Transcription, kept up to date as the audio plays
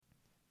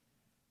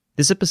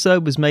This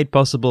episode was made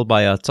possible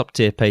by our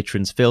top-tier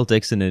patrons Phil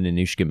Dixon and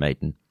Anushka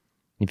Maiden.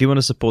 If you want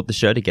to support the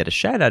show to get a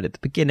shout-out at the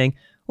beginning,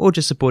 or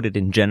just support it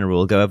in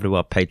general, go over to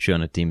our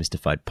Patreon at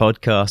Demystified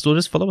Podcast, or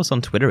just follow us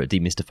on Twitter at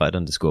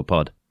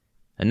Demystified_pod.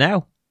 And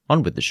now,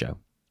 on with the show.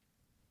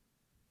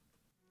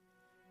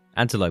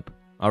 Antelope,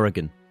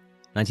 Oregon,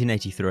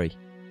 1983.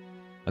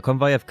 A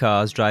convoy of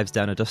cars drives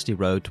down a dusty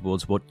road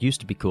towards what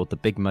used to be called the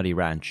Big Muddy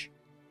Ranch.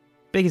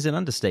 Big is an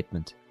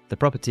understatement. The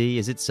property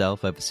is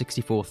itself over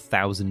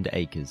 64,000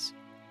 acres.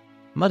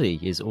 Muddy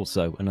is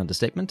also an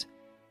understatement.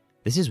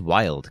 This is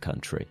wild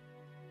country,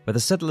 where the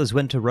settlers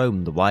went to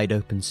roam the wide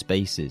open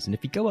spaces, and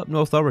if you go up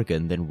North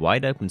Oregon, then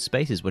wide open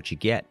space is what you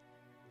get.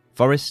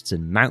 Forests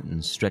and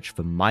mountains stretch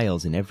for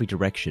miles in every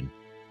direction.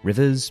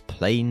 Rivers,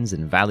 plains,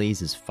 and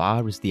valleys as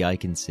far as the eye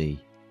can see.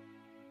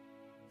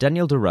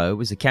 Daniel DeRoe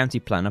is a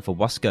county planner for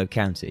Wasco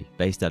County,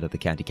 based out of the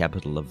county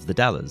capital of the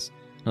Dalles,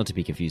 not to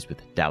be confused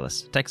with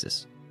Dallas,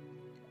 Texas.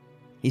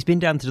 He's been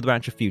down to the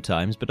ranch a few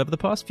times, but over the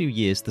past few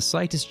years, the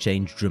site has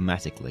changed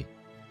dramatically.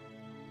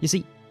 You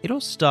see, it all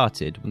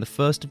started when the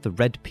first of the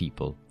Red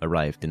People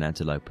arrived in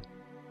Antelope,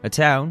 a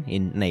town,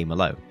 in name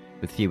alone,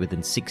 with fewer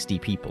than 60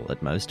 people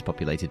at most,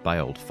 populated by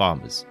old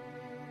farmers.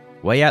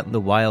 Way out in the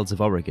wilds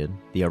of Oregon,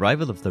 the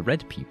arrival of the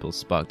Red People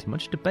sparked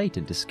much debate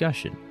and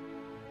discussion.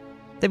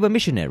 They were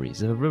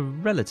missionaries of a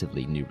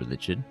relatively new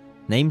religion,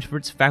 named for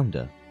its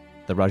founder,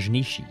 the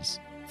Rajneeshis,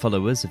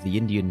 followers of the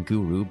Indian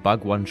guru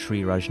Bhagwan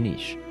Sri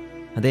Rajneesh,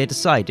 and they had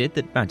decided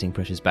that mounting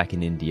pressures back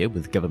in India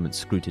with government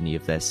scrutiny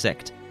of their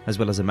sect, as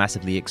well as a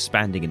massively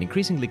expanding and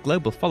increasingly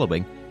global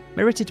following,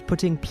 merited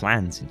putting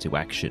plans into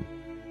action.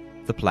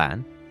 The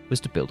plan was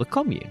to build a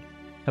commune,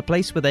 a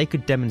place where they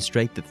could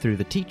demonstrate that through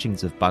the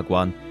teachings of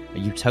Bhagwan, a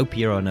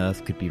utopia on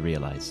Earth could be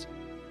realized.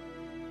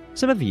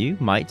 Some of you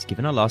might,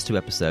 given our last two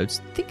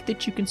episodes, think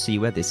that you can see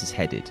where this is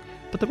headed,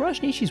 but the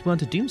Rajneeshis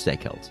weren't a doomsday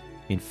cult.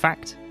 In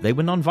fact, they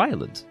were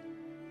non-violent.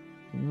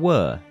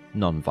 Were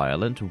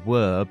non-violent,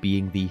 were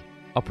being the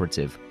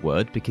operative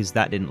word, because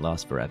that didn't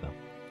last forever.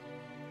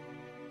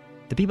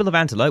 The people of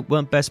Antelope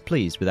weren't best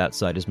pleased with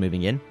outsiders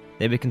moving in.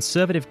 They were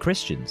conservative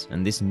Christians,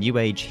 and this new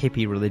age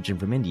hippie religion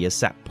from India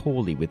sat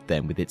poorly with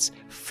them with its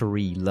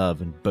free love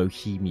and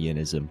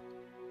bohemianism.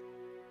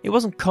 It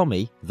wasn't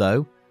commie,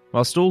 though.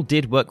 Whilst all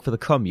did work for the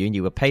commune,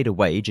 you were paid a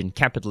wage, and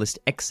capitalist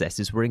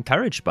excesses were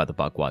encouraged by the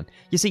Bhagwan.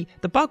 You see,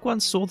 the Bhagwan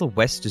saw the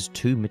West as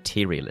too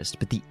materialist,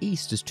 but the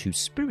East as too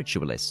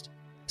spiritualist.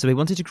 So he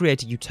wanted to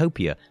create a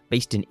utopia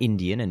based in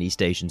Indian and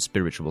East Asian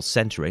spiritual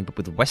centering, but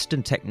with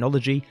Western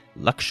technology,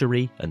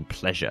 luxury, and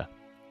pleasure.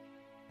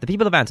 The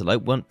people of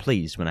Antelope weren't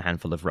pleased when a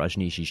handful of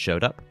Rajneeshis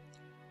showed up.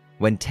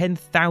 When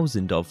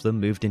 10,000 of them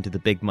moved into the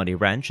Big Muddy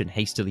Ranch and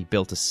hastily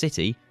built a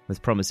city,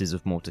 with promises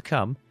of more to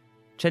come,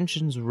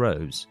 tensions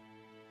rose.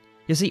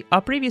 You see,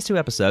 our previous two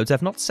episodes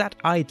have not sat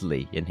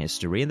idly in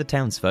history, and the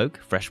townsfolk,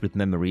 fresh with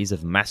memories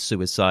of mass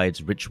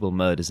suicides, ritual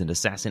murders, and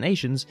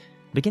assassinations,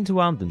 begin to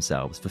arm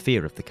themselves for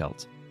fear of the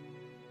cult.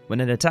 When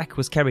an attack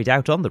was carried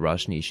out on the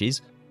Rajneeshis,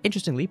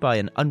 interestingly by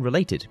an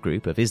unrelated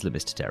group of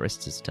Islamist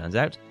terrorists as it turns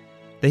out,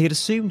 they had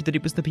assumed that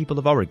it was the people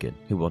of Oregon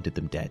who wanted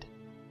them dead.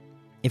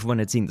 If one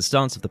had seen the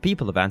stance of the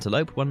people of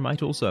Antelope, one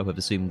might also have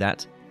assumed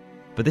that.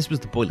 But this was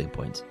the boiling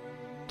point.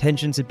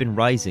 Tensions had been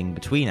rising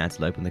between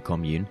Antelope and the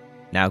commune,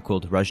 now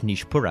called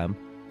Rajneeshpuram,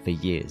 for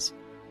years.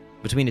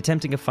 Between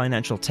attempting a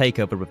financial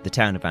takeover of the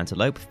town of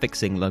Antelope,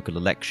 fixing local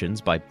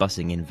elections by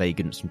busing in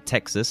vagans from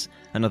Texas,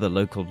 and other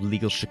local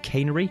legal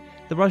chicanery,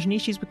 the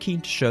Rajneeshis were keen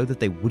to show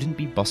that they wouldn't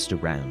be bossed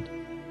around.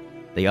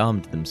 They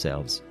armed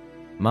themselves.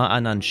 Ma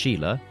Anand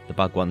Sheela, the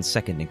Bhagwan's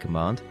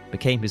second-in-command,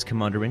 became his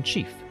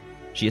commander-in-chief.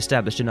 She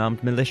established an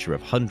armed militia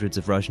of hundreds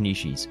of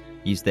Rajneeshis,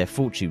 used their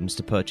fortunes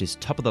to purchase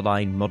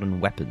top-of-the-line modern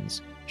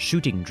weapons.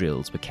 Shooting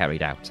drills were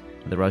carried out,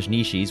 and the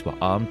Rajneeshis were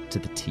armed to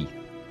the teeth.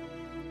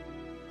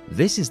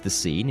 This is the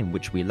scene in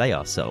which we lay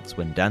ourselves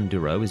when Dan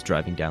DeRoe is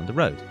driving down the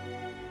road.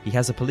 He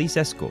has a police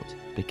escort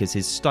because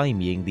his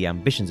stymieing the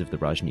ambitions of the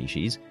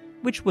Rajneeshis,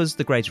 which was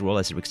the greater or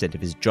lesser extent of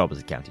his job as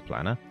a county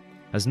planner,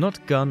 has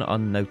not gone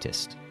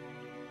unnoticed.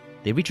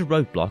 They reach a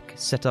roadblock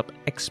set up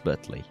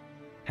expertly.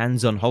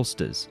 Hands on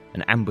holsters,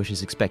 an ambush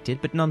is expected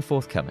but none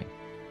forthcoming.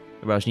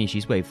 The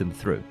Rajneeshis wave them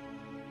through.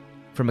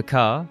 From a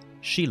car,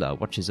 Sheela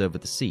watches over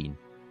the scene,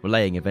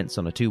 relaying events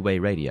on a two-way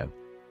radio.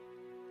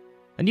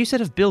 A new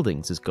set of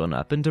buildings has gone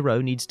up, and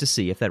DeRoe needs to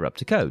see if they're up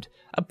to code.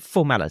 A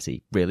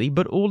formality, really,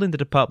 but all in the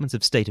Department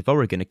of State of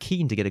Oregon are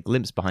keen to get a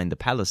glimpse behind the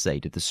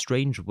palisade of the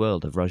strange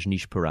world of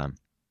Rajneeshpuram.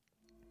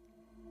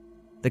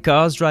 The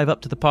cars drive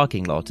up to the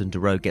parking lot and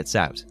DeRoe gets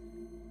out.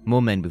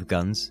 More men with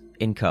guns,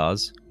 in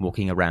cars,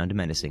 walking around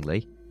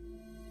menacingly.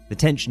 The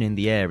tension in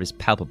the air is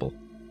palpable.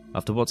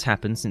 After what's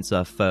happened since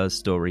our first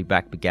story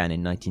back began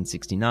in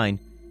 1969,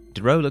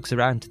 DeRoe looks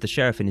around to the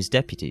sheriff and his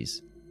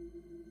deputies.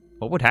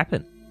 What would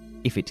happen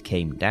if it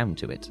came down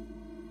to it?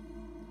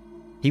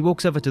 He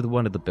walks over to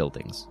one of the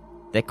buildings.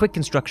 They're quick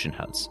construction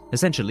huts,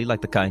 essentially like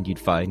the kind you'd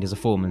find as a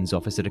foreman's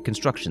office at a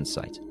construction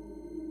site.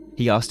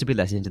 He asks to be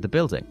let into the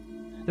building.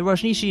 The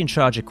Rajneeshi in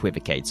charge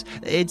equivocates.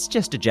 It's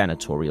just a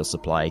janitorial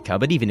supply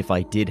cupboard. Even if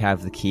I did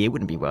have the key, it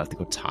wouldn't be worth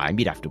your time.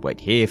 You'd have to wait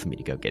here for me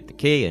to go get the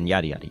key, and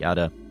yada yada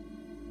yada.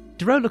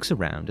 Deroe looks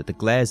around at the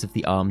glares of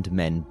the armed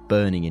men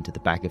burning into the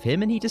back of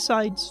him, and he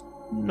decides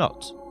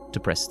not to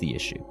press the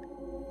issue.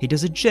 He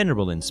does a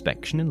general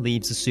inspection and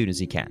leaves as soon as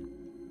he can.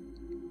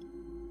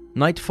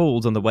 Night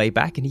falls on the way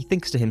back, and he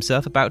thinks to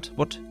himself about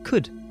what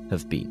could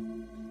have been.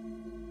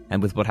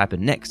 And with what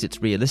happened next,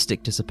 it's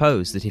realistic to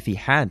suppose that if he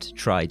had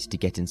tried to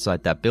get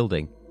inside that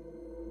building,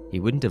 he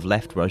wouldn't have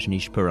left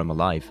Rajneeshpuram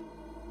alive.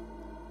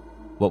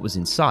 What was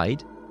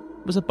inside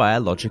was a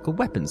biological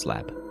weapons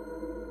lab,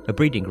 a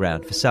breeding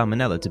ground for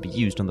salmonella to be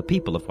used on the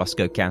people of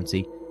Wasco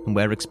County, and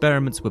where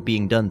experiments were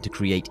being done to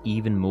create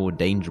even more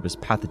dangerous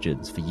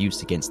pathogens for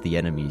use against the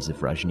enemies of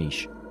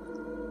Rajneesh.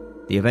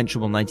 The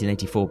eventual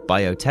 1984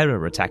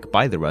 bioterror attack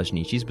by the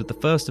Rajneeshis was the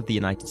first of the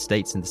United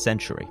States in the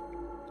century.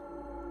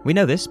 We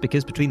know this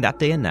because between that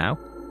day and now,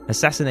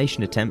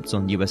 assassination attempts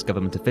on US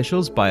government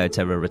officials,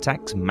 bioterror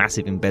attacks,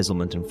 massive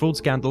embezzlement and fraud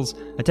scandals,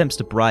 attempts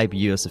to bribe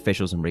US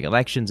officials and rig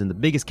elections, and the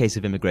biggest case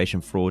of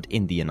immigration fraud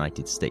in the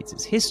United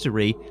States'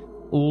 history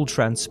all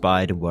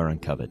transpired and were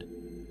uncovered.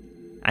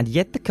 And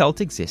yet the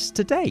cult exists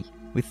today,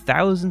 with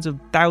thousands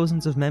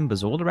of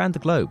members all around the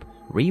globe,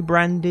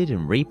 rebranded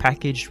and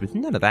repackaged with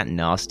none of that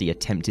nasty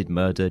attempted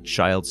murder,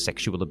 child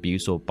sexual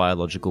abuse or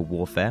biological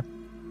warfare.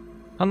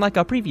 Unlike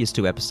our previous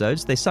two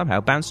episodes, they somehow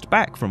bounced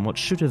back from what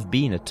should have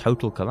been a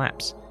total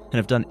collapse, and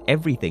have done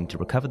everything to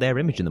recover their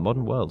image in the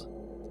modern world.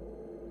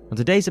 On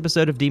today's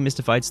episode of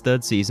Demystified's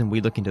third season,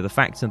 we look into the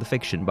facts and the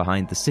fiction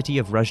behind the city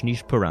of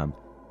Rajneeshpuram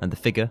and the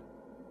figure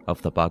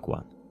of the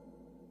Bhagwan.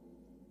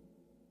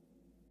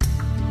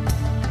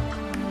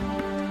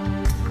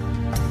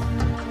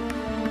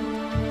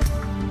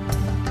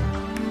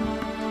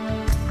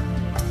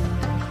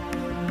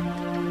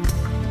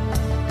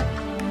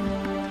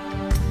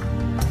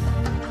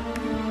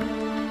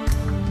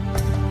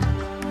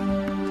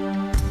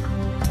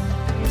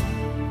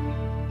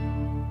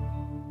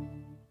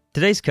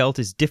 Today's cult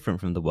is different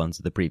from the ones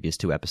of the previous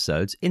two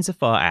episodes,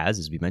 insofar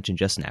as we mentioned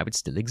just now, it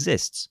still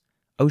exists.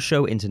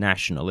 Osho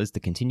International is the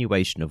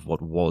continuation of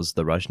what was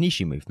the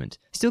Rajneeshi movement,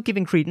 still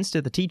giving credence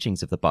to the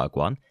teachings of the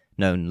Bhagwan,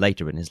 known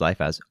later in his life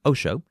as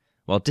Osho,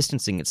 while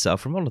distancing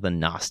itself from all of the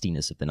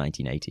nastiness of the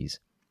 1980s.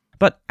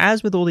 But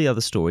as with all the other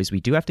stories,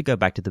 we do have to go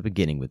back to the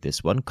beginning with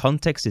this one.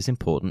 Context is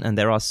important, and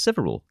there are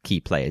several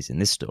key players in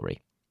this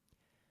story.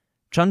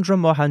 Chandra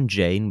Mohan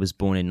Jain was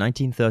born in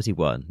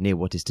 1931 near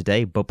what is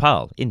today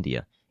Bhopal,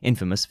 India,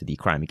 infamous for the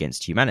crime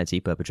against humanity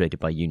perpetrated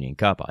by Union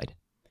Carbide.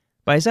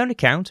 By his own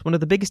account, one of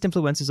the biggest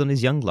influences on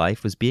his young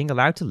life was being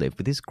allowed to live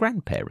with his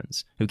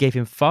grandparents, who gave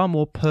him far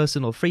more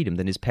personal freedom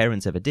than his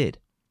parents ever did.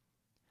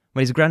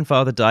 When his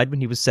grandfather died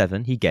when he was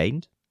 7, he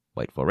gained,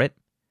 wait for it,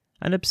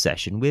 an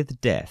obsession with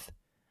death.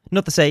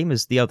 Not the same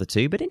as the other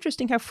two, but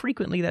interesting how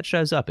frequently that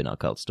shows up in our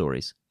cult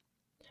stories.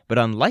 But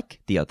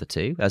unlike the other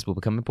two, as will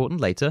become important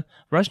later,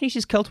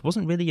 Rajneesh's cult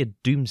wasn't really a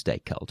doomsday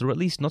cult, or at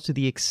least not to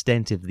the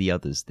extent of the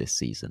others this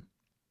season.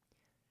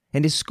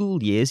 In his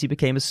school years, he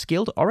became a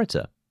skilled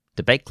orator.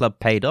 Debate club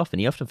paid off, and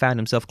he often found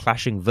himself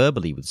clashing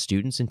verbally with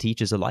students and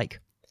teachers alike.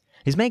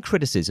 His main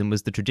criticism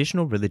was the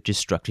traditional religious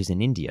structures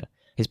in India.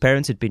 His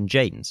parents had been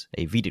Jains,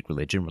 a Vedic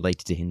religion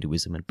related to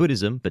Hinduism and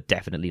Buddhism, but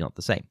definitely not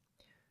the same.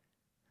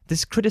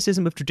 This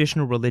criticism of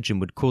traditional religion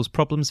would cause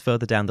problems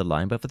further down the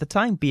line, but for the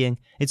time being,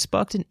 it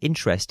sparked an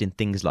interest in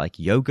things like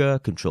yoga,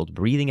 controlled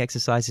breathing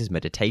exercises,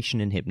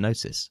 meditation, and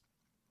hypnosis.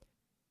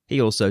 He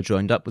also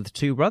joined up with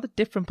two rather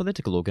different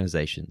political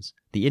organizations,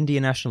 the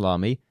Indian National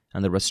Army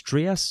and the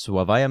Rastriya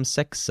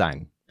Swayamsek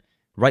Sangh,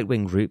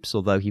 right-wing groups,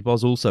 although he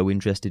was also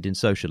interested in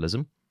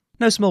socialism.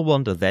 No small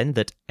wonder then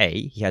that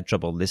A, he had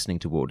trouble listening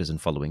to orders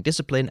and following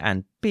discipline,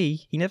 and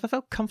B, he never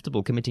felt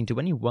comfortable committing to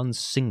any one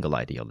single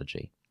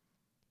ideology.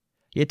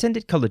 He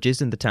attended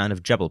colleges in the town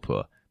of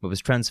Jabalpur, but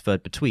was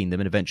transferred between them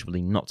and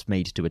eventually not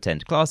made to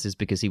attend classes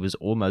because he was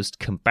almost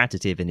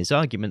combative in his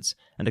arguments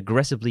and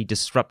aggressively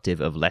disruptive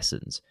of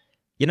lessons.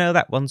 You know,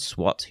 that one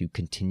swot who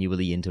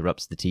continually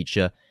interrupts the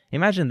teacher?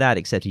 Imagine that,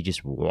 except he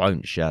just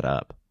won't shut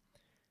up.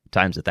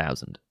 Times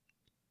 1,000.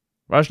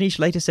 Rajneesh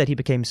later said he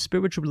became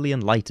spiritually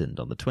enlightened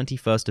on the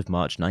 21st of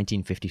March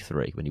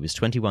 1953 when he was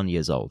 21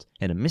 years old,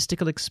 in a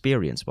mystical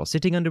experience while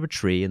sitting under a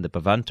tree in the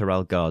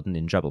Bhavantaral garden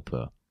in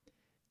Jabalpur.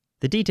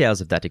 The details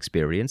of that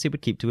experience he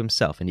would keep to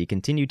himself, and he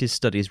continued his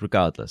studies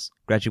regardless,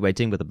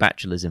 graduating with a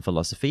bachelor's in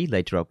philosophy,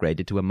 later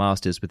upgraded to a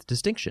master's with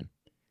distinction.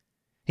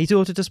 He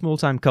taught at a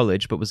small-time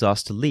college but was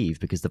asked to leave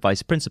because the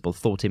vice principal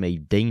thought him a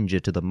danger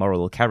to the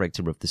moral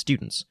character of the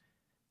students.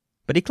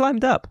 But he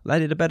climbed up,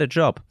 landed a better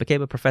job,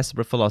 became a professor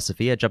of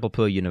philosophy at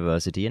Jabalpur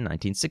University in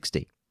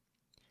 1960.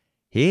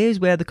 Here's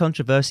where the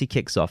controversy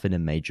kicks off in a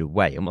major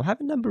way, and we'll have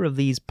a number of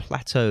these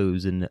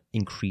plateaus and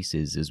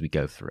increases as we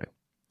go through.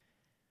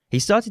 He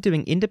started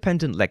doing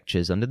independent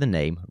lectures under the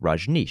name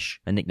Rajneesh,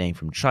 a nickname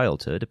from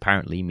childhood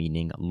apparently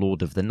meaning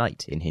Lord of the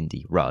Night in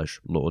Hindi, Raj,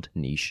 Lord,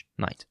 Neesh,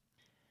 Night.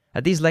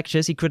 At these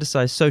lectures, he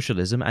criticized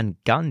socialism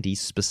and Gandhi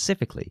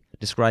specifically,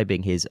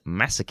 describing his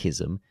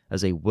masochism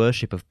as a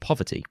worship of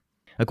poverty.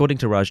 According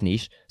to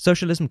Rajneesh,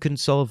 socialism couldn't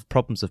solve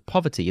problems of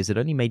poverty as it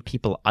only made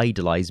people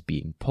idolize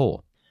being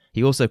poor.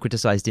 He also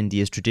criticized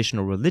India's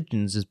traditional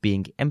religions as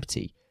being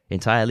empty,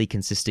 entirely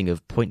consisting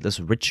of pointless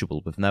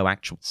ritual with no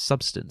actual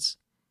substance.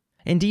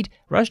 Indeed,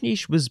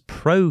 Rajneesh was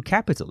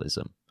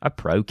pro-capitalism, a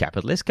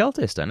pro-capitalist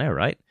cultist, I know,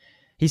 right?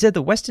 He said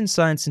that Western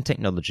science and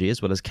technology, as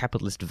well as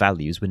capitalist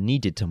values, were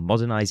needed to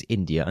modernize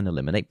India and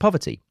eliminate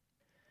poverty.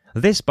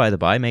 This, by the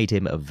by, made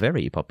him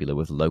very popular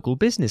with local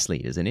business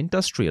leaders and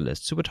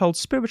industrialists who would hold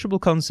spiritual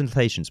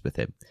consultations with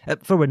him,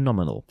 for a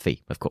nominal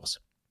fee, of course.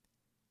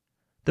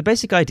 The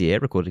basic idea,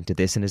 according to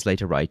this and his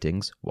later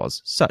writings,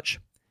 was such.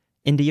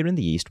 India and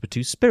the East were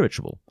too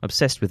spiritual,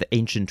 obsessed with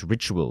ancient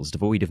rituals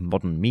devoid of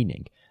modern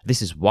meaning.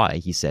 This is why,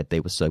 he said, they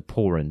were so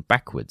poor and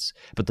backwards.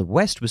 But the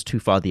West was too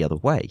far the other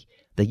way.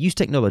 They used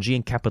technology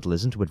and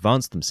capitalism to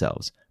advance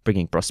themselves,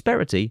 bringing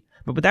prosperity,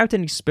 but without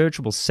any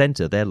spiritual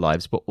center, their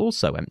lives were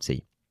also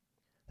empty.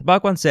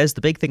 Bhagwan says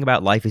the big thing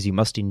about life is you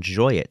must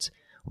enjoy it.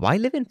 Why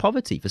live in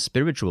poverty for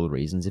spiritual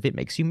reasons if it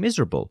makes you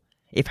miserable?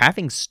 If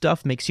having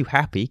stuff makes you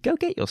happy, go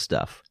get your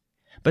stuff.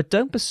 But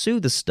don't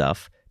pursue the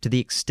stuff to the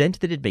extent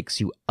that it makes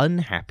you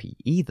unhappy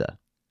either.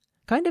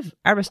 Kind of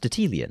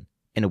Aristotelian,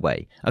 in a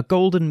way, a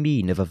golden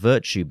mean of a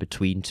virtue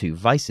between two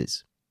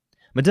vices.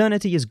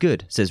 Modernity is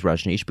good, says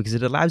Rajneesh, because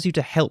it allows you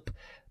to help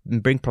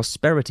bring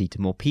prosperity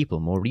to more people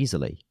more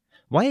easily.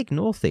 Why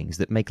ignore things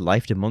that make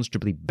life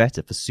demonstrably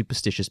better for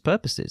superstitious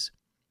purposes?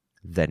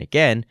 Then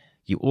again,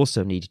 you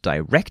also need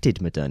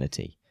directed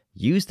modernity.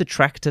 Use the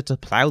tractor to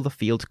plough the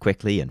field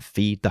quickly and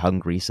feed the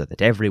hungry so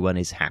that everyone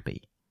is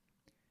happy.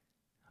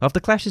 After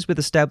clashes with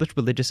established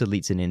religious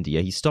elites in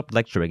India, he stopped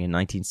lecturing in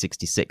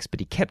 1966, but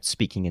he kept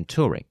speaking and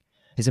touring.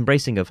 His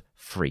embracing of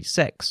free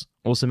sex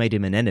also made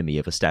him an enemy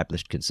of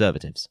established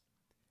conservatives.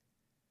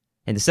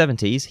 In the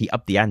 70s, he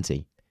upped the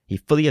ante. He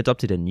fully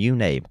adopted a new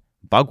name,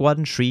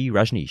 Bhagwan Sri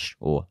Rajneesh,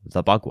 or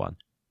the Bhagwan.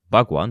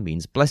 Bhagwan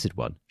means blessed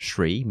one,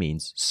 Sri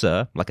means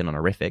sir, like an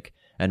honorific,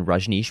 and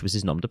Rajneesh was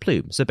his nom de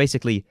plume, so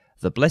basically,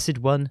 the blessed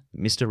one,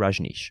 Mr.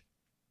 Rajneesh.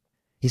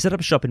 He set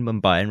up a shop in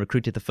Mumbai and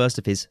recruited the first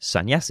of his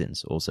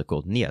sannyasins, also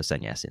called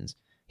neo-sannyasins,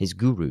 his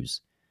gurus.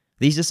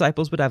 These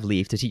disciples would have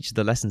leave to teach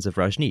the lessons of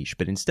Rajneesh,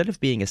 but instead of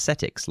being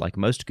ascetics like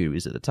most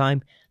gurus at the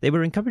time, they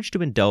were encouraged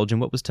to indulge in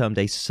what was termed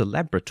a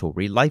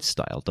celebratory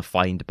lifestyle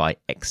defined by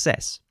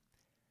excess.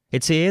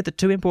 It's here that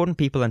two important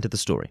people enter the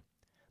story.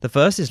 The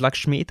first is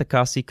Lakshmi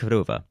Takasi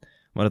Karuva,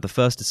 one of the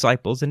first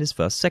disciples and his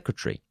first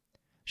secretary.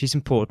 She's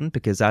important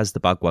because as the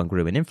Bhagwan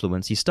grew in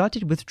influence, he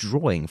started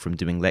withdrawing from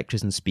doing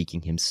lectures and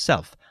speaking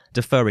himself,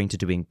 deferring to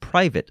doing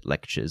private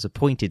lectures,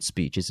 appointed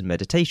speeches and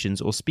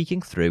meditations, or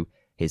speaking through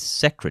his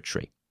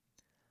secretary.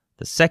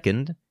 The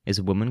second is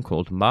a woman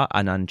called Ma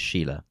Anand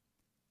Sheela.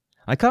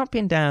 I can't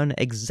pin down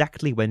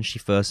exactly when she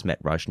first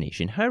met Rajneesh.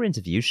 In her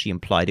interview, she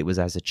implied it was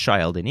as a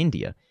child in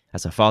India,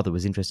 as her father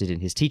was interested in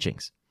his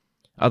teachings.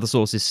 Other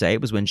sources say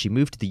it was when she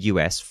moved to the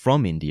US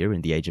from India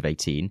in the age of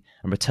 18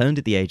 and returned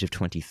at the age of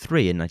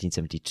 23 in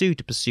 1972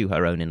 to pursue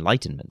her own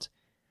enlightenment.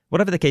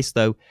 Whatever the case,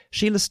 though,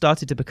 Sheela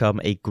started to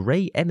become a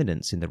grey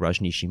eminence in the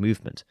Rajneeshi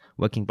movement,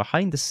 working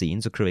behind the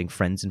scenes, accruing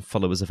friends and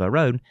followers of her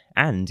own,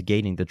 and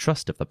gaining the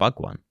trust of the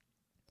Bhagwan.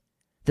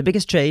 The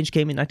biggest change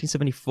came in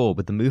 1974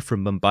 with the move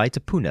from Mumbai to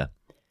Pune.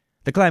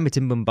 The climate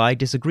in Mumbai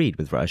disagreed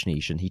with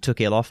Rajneesh and he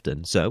took ill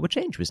often, so a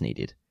change was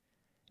needed.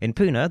 In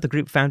Pune, the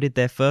group founded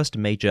their first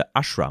major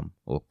ashram,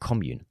 or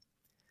commune.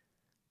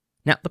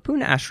 Now, the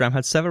Pune ashram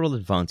had several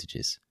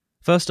advantages.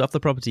 First off, the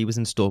property was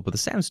installed with a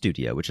sound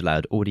studio, which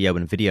allowed audio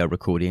and video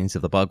recordings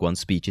of the Bhagwan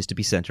speeches to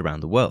be sent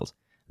around the world.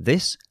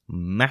 This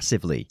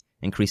massively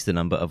increased the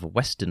number of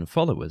Western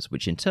followers,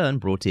 which in turn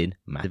brought in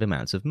massive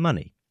amounts of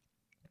money.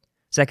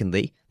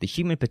 Secondly, the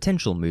Human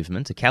Potential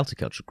Movement, a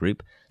counterculture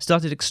group,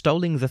 started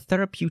extolling the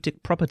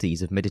therapeutic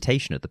properties of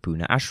meditation at the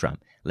Pune ashram,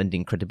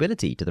 lending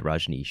credibility to the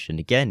Rajneesh and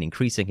again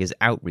increasing his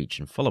outreach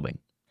and following.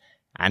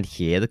 And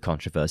here the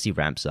controversy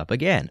ramps up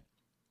again.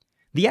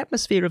 The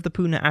atmosphere of the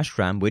Pune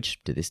ashram,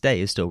 which to this day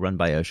is still run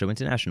by Osho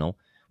International,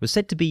 was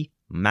said to be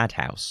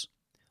madhouse.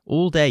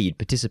 All day you'd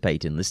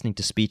participate in listening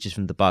to speeches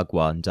from the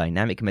Bhagwan,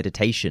 dynamic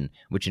meditation,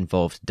 which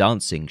involved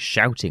dancing,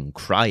 shouting,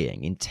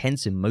 crying,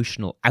 intense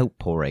emotional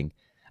outpouring,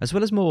 as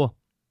well as more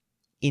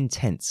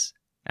intense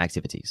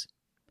activities.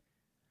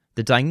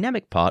 The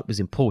dynamic part was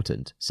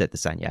important, said the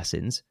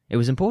sannyasins. It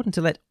was important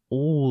to let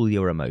all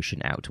your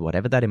emotion out,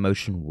 whatever that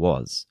emotion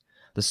was.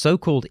 The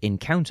so-called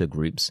encounter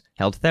groups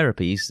held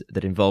therapies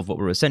that involved what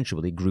were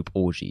essentially group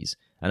orgies,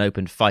 and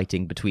open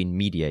fighting between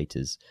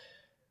mediators.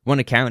 One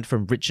account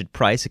from Richard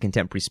Price, a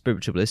contemporary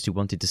spiritualist who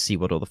wanted to see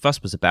what all the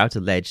fuss was about,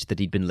 alleged that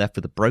he'd been left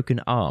with a broken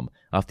arm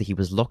after he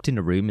was locked in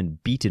a room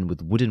and beaten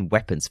with wooden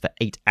weapons for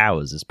 8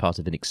 hours as part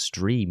of an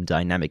extreme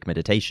dynamic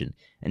meditation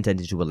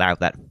intended to allow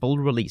that full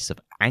release of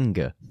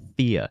anger,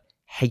 fear,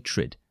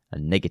 hatred,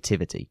 and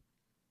negativity.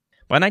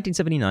 By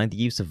 1979, the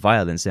use of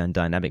violence and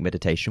dynamic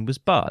meditation was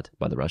barred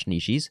by the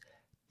Rajneeshis.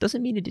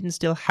 Doesn't mean it didn't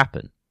still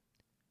happen.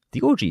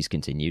 The orgies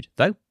continued,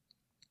 though.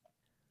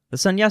 The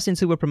sannyasins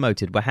who were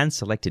promoted were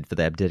hand-selected for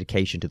their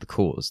dedication to the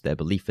cause, their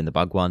belief in the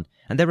Bhagwan,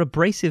 and their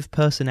abrasive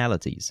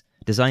personalities,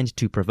 designed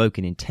to provoke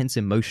an intense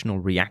emotional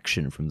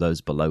reaction from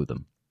those below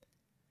them.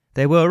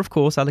 There were, of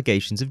course,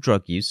 allegations of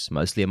drug use,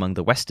 mostly among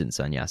the Western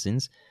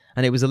sannyasins,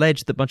 and it was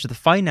alleged that much of the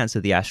finance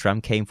of the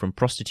ashram came from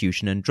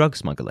prostitution and drug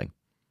smuggling.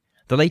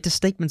 The latest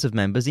statements of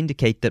members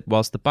indicate that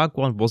whilst the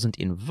Bhagwan wasn't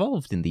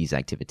involved in these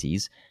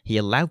activities, he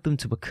allowed them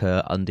to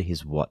occur under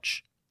his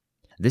watch.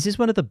 This is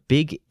one of the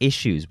big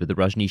issues with the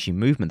Rajneesh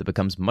movement that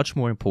becomes much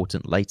more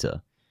important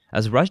later.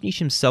 As Rajneesh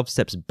himself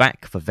steps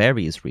back for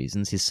various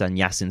reasons, his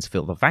sannyasins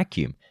fill the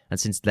vacuum, and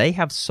since they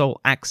have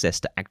sole access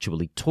to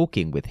actually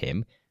talking with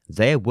him,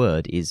 their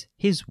word is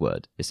his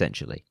word,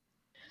 essentially.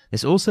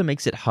 This also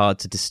makes it hard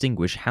to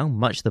distinguish how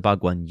much the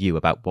Bhagwan knew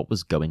about what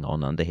was going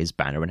on under his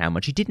banner and how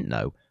much he didn't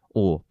know,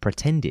 or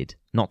pretended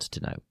not to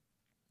know.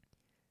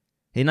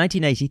 In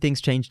 1980, things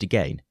changed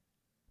again.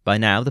 By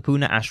now, the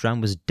Pune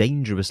ashram was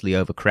dangerously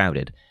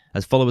overcrowded,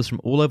 as followers from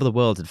all over the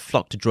world had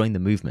flocked to join the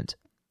movement.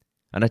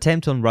 An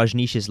attempt on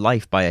Rajneesh's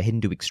life by a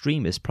Hindu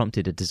extremist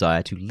prompted a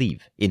desire to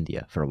leave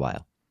India for a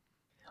while.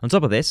 On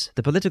top of this,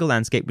 the political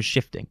landscape was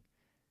shifting.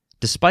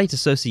 Despite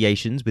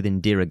associations with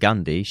Indira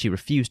Gandhi, she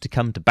refused to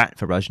come to bat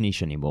for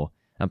Rajneesh anymore,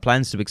 and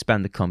plans to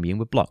expand the commune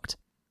were blocked.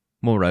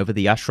 Moreover,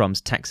 the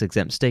ashram's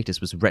tax-exempt status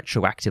was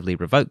retroactively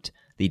revoked,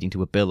 leading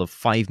to a bill of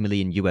 $5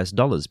 million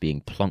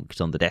being plonked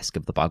on the desk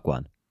of the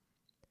Bhagwan.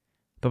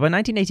 But by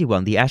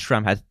 1981, the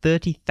ashram had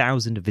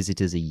 30,000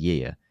 visitors a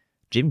year.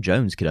 Jim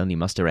Jones could only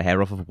muster a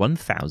hair off of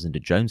 1,000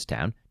 at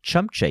Jonestown,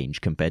 chump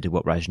change compared to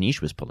what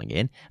Rajneesh was pulling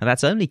in, and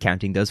that's only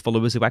counting those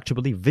followers who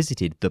actually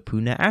visited the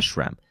Pune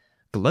ashram.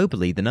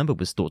 Globally, the number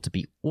was thought to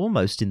be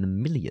almost in the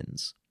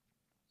millions.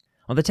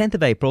 On the 10th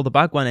of April, the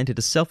Bhagwan entered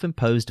a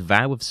self-imposed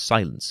vow of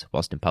silence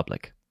whilst in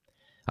public.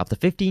 After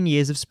 15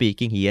 years of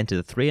speaking, he entered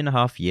a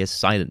 3.5-year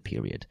silent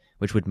period,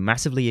 which would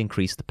massively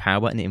increase the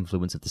power and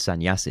influence of the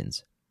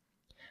sannyasins.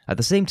 At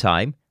the same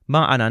time,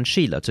 Ma Anand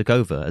Sheela took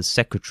over as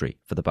secretary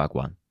for the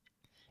Bhagwan.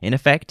 In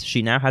effect,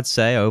 she now had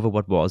say over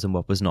what was and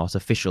what was not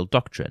official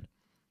doctrine.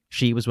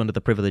 She was one of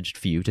the privileged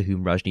few to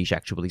whom Rajneesh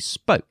actually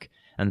spoke,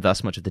 and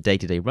thus much of the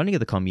day-to-day running of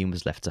the commune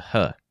was left to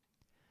her.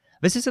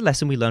 This is a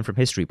lesson we learn from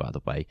history, by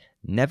the way.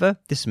 Never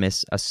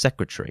dismiss a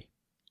secretary.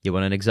 You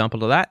want an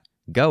example of that?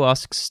 Go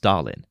ask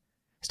Stalin.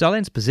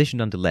 Stalin's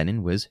position under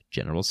Lenin was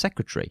general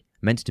secretary,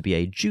 meant to be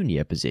a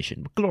junior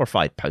position,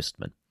 glorified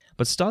postman.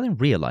 But Stalin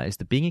realized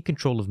that being in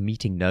control of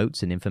meeting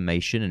notes and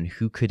information and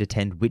who could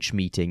attend which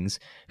meetings,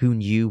 who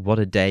knew what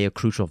a day a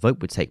crucial vote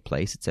would take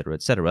place,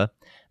 etc.,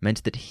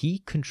 meant that he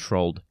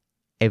controlled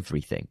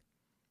everything.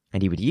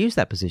 And he would use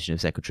that position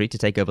of secretary to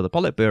take over the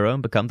Politburo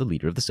and become the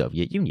leader of the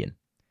Soviet Union.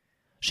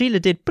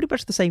 Sheela did pretty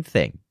much the same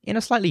thing, in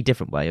a slightly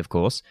different way, of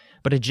course,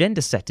 but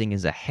agenda setting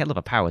is a hell of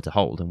a power to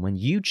hold, and when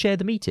you chair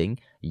the meeting,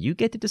 you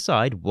get to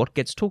decide what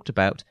gets talked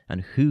about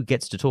and who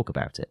gets to talk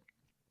about it.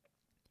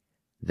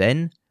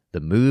 Then, the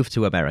move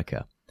to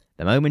America.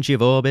 The moment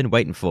you've all been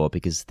waiting for,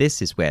 because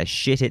this is where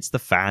shit hits the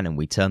fan and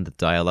we turn the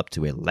dial up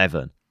to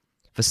 11.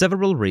 For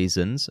several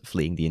reasons,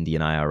 fleeing the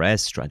Indian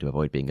IRS, trying to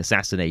avoid being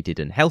assassinated,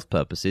 and health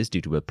purposes due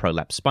to a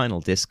prolapsed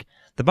spinal disc,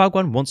 the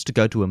Bhagwan wants to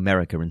go to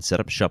America and set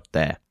up shop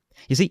there.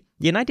 You see,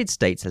 the United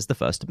States has the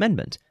First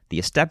Amendment, the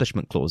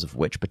Establishment Clause of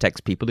which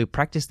protects people who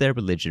practice their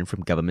religion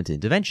from government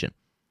intervention.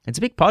 It's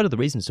a big part of the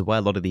reason as to why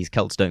a lot of these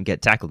cults don't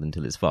get tackled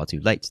until it's far too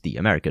late, the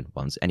American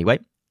ones anyway.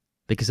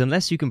 Because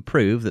unless you can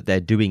prove that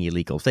they're doing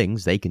illegal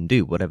things, they can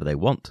do whatever they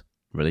want.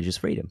 Religious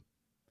freedom.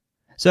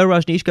 So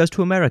Rajneesh goes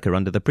to America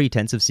under the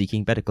pretense of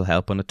seeking medical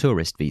help on a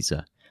tourist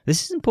visa.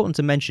 This is important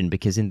to mention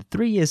because in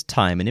 3 years'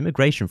 time an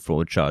immigration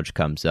fraud charge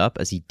comes up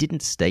as he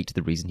didn't state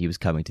the reason he was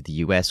coming to the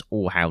US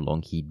or how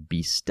long he'd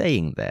be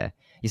staying there.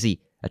 You see,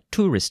 a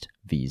tourist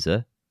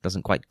visa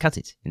doesn't quite cut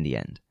it in the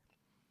end.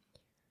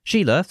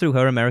 Sheela, through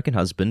her American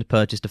husband,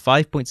 purchased a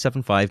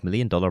 $5.75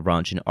 million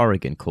ranch in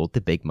Oregon called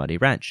the Big Muddy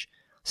Ranch.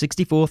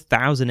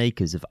 64,000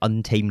 acres of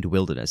untamed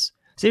wilderness.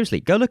 Seriously,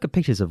 go look at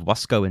pictures of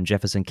Wasco and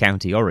Jefferson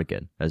County,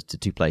 Oregon, as to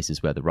two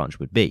places where the ranch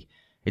would be.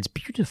 It's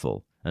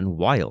beautiful and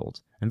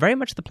wild, and very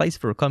much the place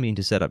for a commune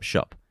to set up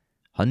shop.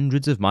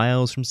 Hundreds of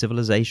miles from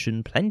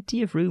civilization,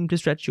 plenty of room to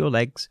stretch your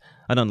legs,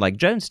 and unlike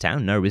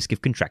Jonestown, no risk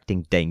of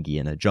contracting dengue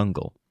in a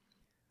jungle.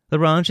 The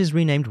ranch is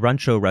renamed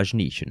Rancho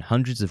Rajneesh, and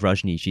hundreds of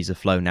Rajneeshis are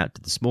flown out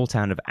to the small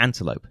town of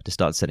Antelope to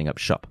start setting up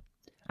shop.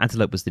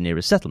 Antelope was the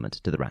nearest settlement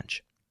to the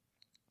ranch.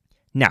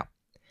 Now,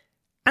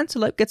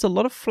 Antelope gets a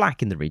lot of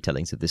flack in the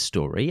retellings of this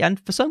story, and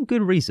for some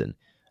good reason.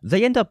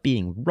 They end up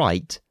being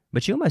right,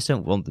 but you almost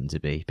don't want them to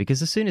be,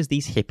 because as soon as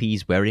these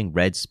hippies wearing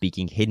red,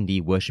 speaking Hindi,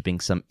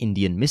 worshipping some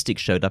Indian mystic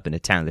showed up in a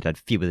town that had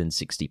fewer than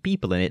 60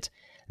 people in it,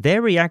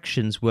 their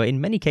reactions were in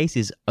many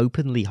cases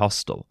openly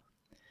hostile.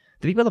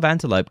 The people of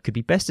Antelope could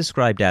be best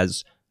described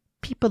as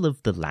people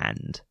of the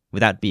land.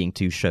 Without being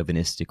too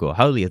chauvinistic or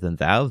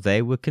holier-than-thou,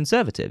 they were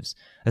conservatives.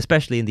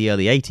 Especially in the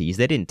early 80s,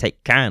 they didn't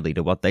take kindly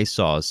to what they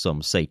saw as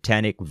some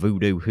satanic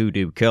voodoo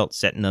hoodoo cult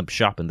setting up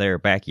shop in their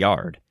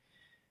backyard.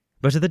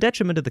 But to the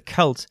detriment of the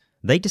cult,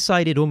 They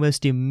decided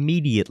almost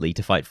immediately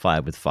to fight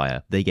fire with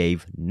fire. They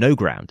gave no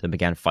ground and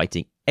began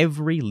fighting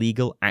every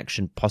legal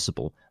action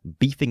possible,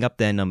 beefing up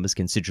their numbers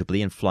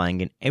considerably and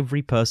flying in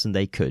every person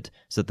they could,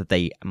 so that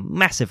they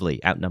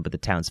massively outnumbered the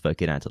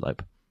townsfolk in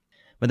Antelope.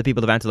 When the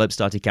people of Antelope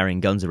started carrying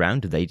guns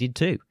around, they did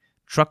too.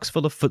 Trucks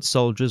full of foot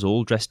soldiers,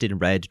 all dressed in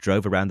red,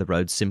 drove around the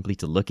road simply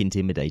to look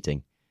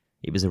intimidating.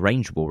 It was a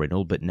range war in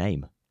all but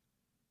name.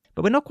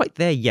 But we're not quite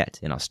there yet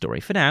in our story.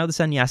 For now, the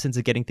Sannyasins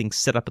are getting things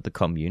set up at the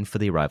commune for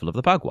the arrival of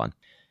the Bhagwan.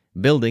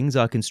 Buildings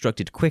are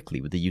constructed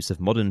quickly with the use of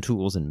modern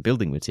tools and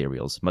building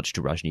materials, much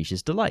to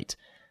Rajneesh's delight,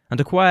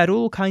 and acquired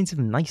all kinds of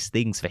nice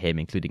things for him,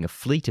 including a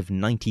fleet of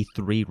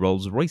 93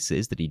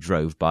 Rolls-Royces that he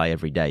drove by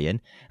every day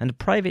in, and a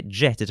private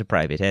jet at a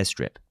private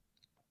airstrip.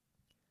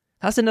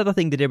 That's another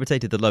thing that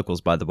irritated the locals,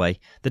 by the way,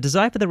 the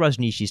desire for the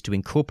Rajneeshis to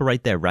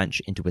incorporate their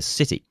ranch into a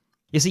city.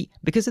 You see,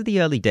 because of the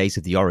early days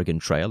of the Oregon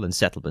Trail and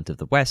settlement of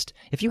the West,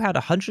 if you had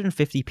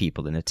 150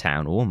 people in a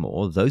town or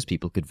more, those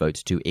people could vote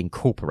to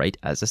incorporate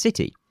as a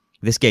city.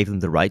 This gave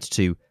them the right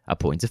to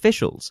appoint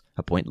officials,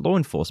 appoint law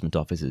enforcement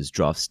officers,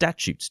 draft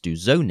statutes, do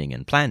zoning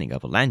and planning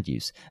over land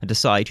use, and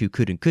decide who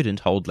could and couldn't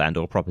hold land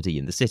or property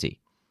in the city.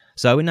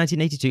 So in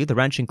 1982, the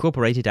ranch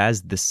incorporated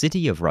as the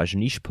city of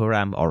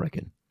Rajneeshpuram,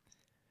 Oregon.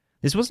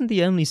 This wasn't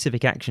the only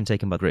civic action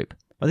taken by the group.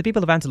 When the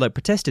people of Antelope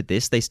protested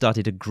this, they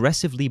started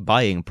aggressively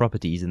buying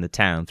properties in the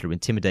town through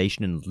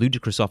intimidation and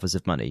ludicrous offers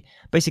of money,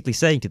 basically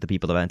saying to the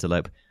people of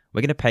Antelope,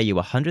 "We're going to pay you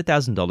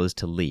 $100,000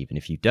 to leave, and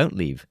if you don't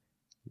leave,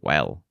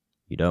 well,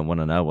 you don't want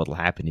to know what'll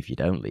happen if you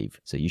don't leave,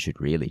 so you should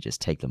really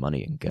just take the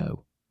money and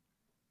go."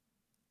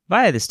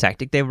 Via this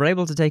tactic, they were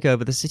able to take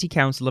over the city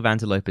council of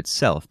Antelope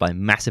itself by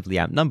massively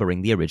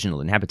outnumbering the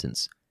original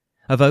inhabitants.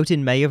 A vote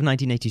in May of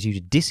 1982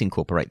 to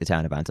disincorporate the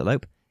town of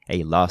Antelope,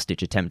 a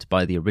last-ditch attempt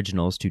by the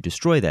originals to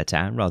destroy their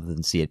town rather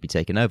than see it be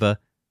taken over,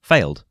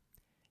 failed.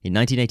 In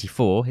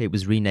 1984, it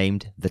was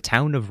renamed the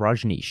Town of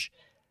Rajneesh.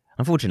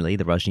 Unfortunately,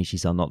 the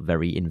Rajneeshis are not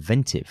very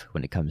inventive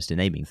when it comes to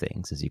naming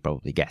things, as you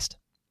probably guessed.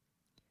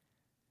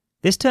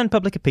 This turned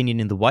public opinion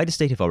in the wider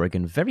state of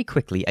Oregon very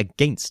quickly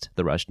against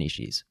the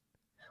Rajneeshis.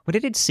 When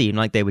it did seem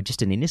like they were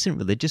just an innocent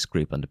religious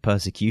group under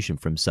persecution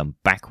from some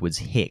backwoods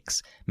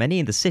hicks, many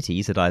in the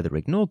cities had either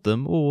ignored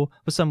them or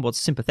were somewhat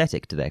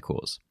sympathetic to their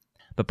cause.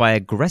 But by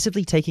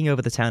aggressively taking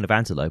over the town of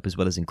Antelope as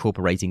well as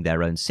incorporating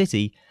their own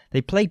city,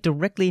 they played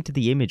directly into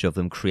the image of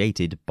them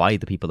created by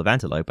the people of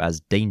Antelope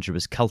as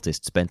dangerous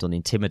cultists bent on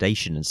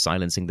intimidation and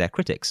silencing their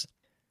critics.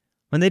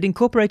 When they'd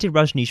incorporated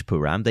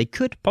Rajneeshpuram, they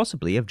could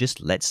possibly have just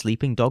let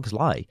sleeping dogs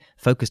lie,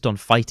 focused on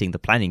fighting the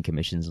planning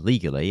commissions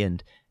legally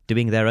and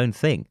doing their own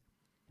thing.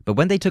 But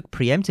when they took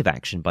preemptive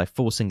action by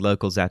forcing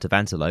locals out of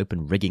Antelope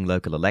and rigging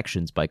local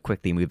elections by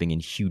quickly moving in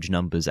huge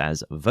numbers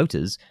as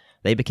voters,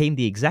 they became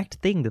the exact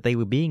thing that they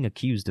were being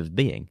accused of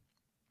being.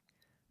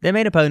 Their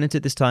main opponent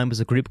at this time was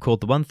a group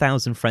called the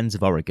 1000 Friends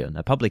of Oregon,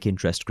 a public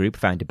interest group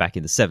founded back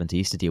in the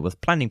 70s to deal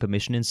with planning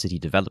permission and city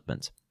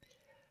development.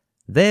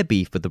 Their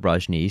beef with the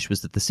Rajneesh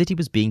was that the city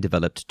was being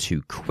developed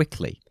too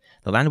quickly.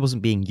 The land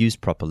wasn't being used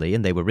properly,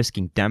 and they were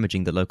risking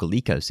damaging the local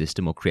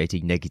ecosystem or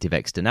creating negative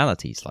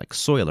externalities like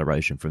soil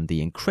erosion from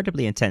the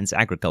incredibly intense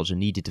agriculture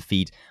needed to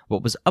feed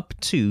what was up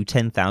to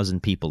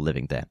 10,000 people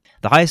living there.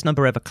 The highest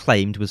number ever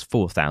claimed was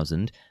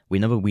 4,000. The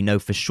number we know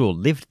for sure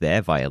lived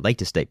there via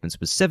later statements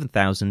was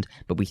 7,000,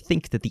 but we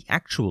think that the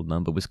actual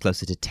number was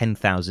closer to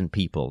 10,000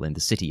 people in the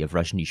city of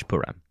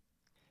Rajneeshpuram.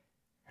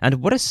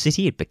 And what a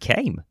city it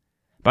became!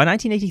 By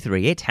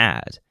 1983, it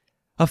had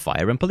a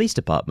fire and police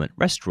department,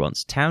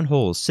 restaurants, town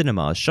halls,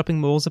 cinemas, shopping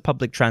malls, a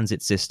public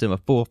transit system, a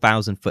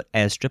 4,000-foot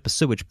airstrip, a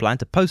sewage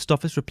plant, a post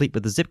office replete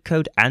with a zip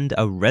code, and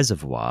a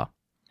reservoir.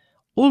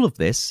 All of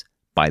this,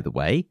 by the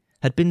way,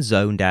 had been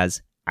zoned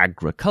as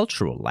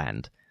agricultural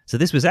land, so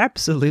this was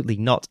absolutely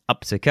not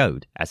up to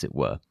code, as it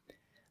were.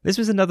 This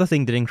was another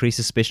thing that increased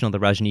suspicion on the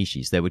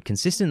Rajneeshis. They would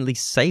consistently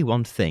say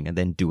one thing and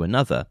then do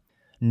another.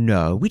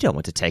 "No, we don't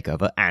want to take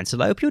over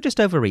Antelope, you're just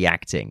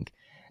overreacting.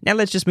 Now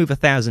let's just move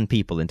 1,000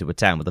 people into a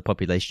town with a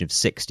population of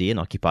 60 and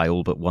occupy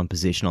all but one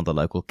position on the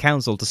local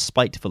council to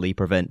spitefully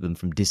prevent them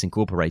from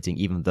disincorporating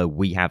even though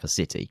we have a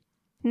city.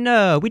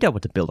 No, we don't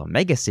want to build a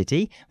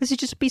megacity. This is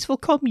just a peaceful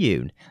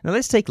commune. Now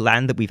let's take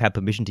land that we've had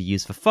permission to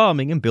use for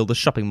farming and build a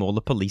shopping mall,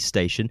 a police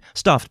station,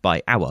 staffed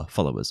by our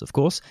followers, of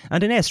course,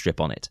 and an airstrip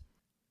on it.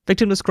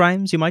 Victimless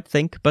crimes, you might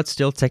think, but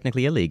still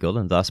technically illegal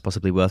and thus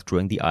possibly worth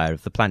drawing the ire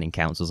of the planning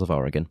councils of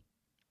Oregon.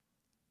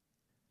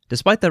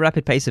 Despite the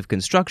rapid pace of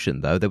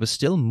construction, though, there was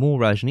still more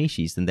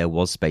Rajneeshis than there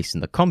was space in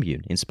the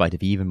commune, in spite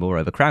of even more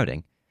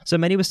overcrowding. So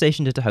many were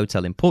stationed at a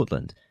hotel in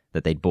Portland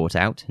that they'd bought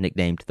out,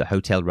 nicknamed the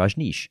Hotel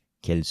Rajneesh.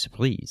 Quelle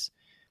surprise.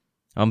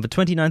 On the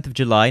 29th of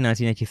July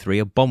 1983,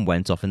 a bomb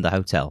went off in the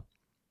hotel.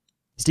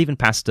 Stephen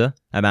Pastor,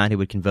 a man who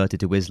had converted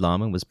to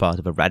Islam and was part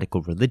of a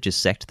radical religious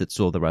sect that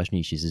saw the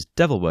Rajneeshis as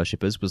devil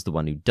worshippers, was the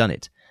one who'd done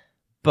it.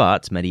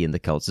 But many in the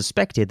cult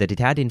suspected that it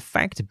had in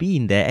fact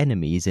been their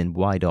enemies in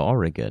wider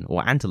Oregon,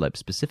 or Antelope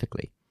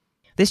specifically.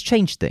 This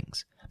changed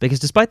things, because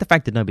despite the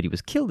fact that nobody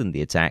was killed in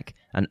the attack,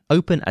 an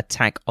open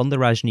attack on the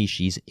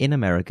Rajneeshis in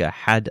America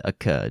had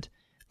occurred.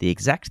 the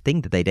exact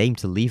thing that they'd aimed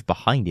to leave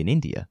behind in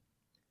India.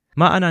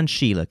 Ma'anan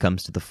Sheela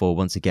comes to the fore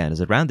once again,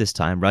 as around this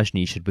time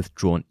Rajneesh had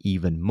withdrawn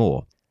even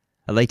more.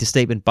 A later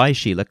statement by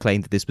Sheela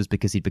claimed that this was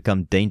because he'd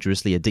become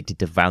dangerously addicted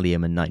to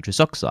Valium and nitrous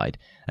oxide,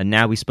 and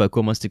now he spoke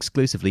almost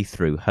exclusively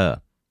through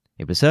her.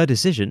 It was her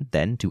decision,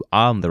 then, to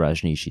arm the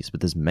Rajneeshis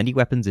with as many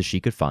weapons as she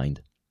could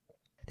find.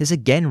 This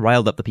again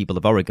riled up the people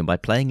of Oregon by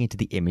playing into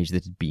the image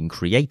that had been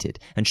created,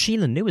 and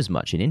Sheela knew as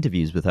much in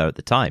interviews with her at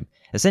the time.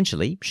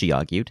 Essentially, she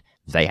argued,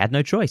 they had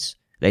no choice.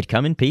 They'd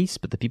come in peace,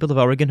 but the people of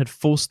Oregon had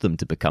forced them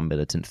to become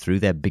militant through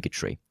their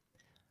bigotry.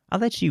 I'll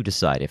let you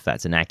decide if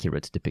that's an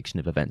accurate depiction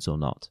of events or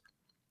not.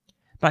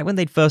 Back when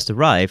they'd first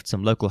arrived,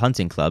 some local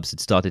hunting clubs had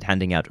started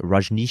handing out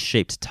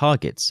Rajneesh-shaped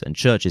targets, and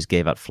churches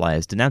gave out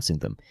flyers denouncing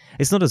them.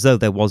 It's not as though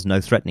there was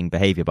no threatening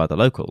behaviour by the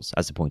locals,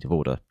 as a point of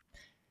order.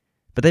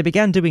 But they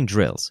began doing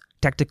drills,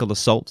 tactical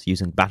assault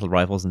using battle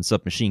rifles and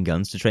submachine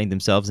guns to train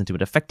themselves into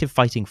an effective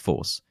fighting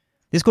force.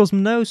 This caused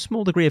no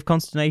small degree of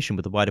consternation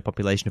with the wider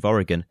population of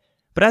Oregon,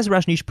 but as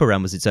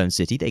Rajneeshpuram was its own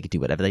city, they could do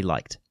whatever they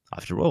liked.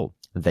 After all,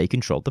 they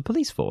controlled the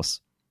police force.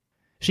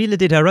 Sheela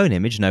did her own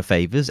image no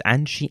favours,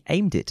 and she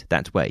aimed it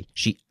that way.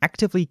 She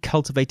actively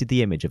cultivated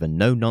the image of a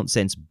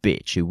no-nonsense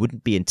bitch who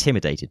wouldn't be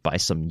intimidated by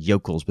some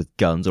yokels with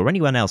guns, or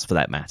anyone else for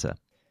that matter.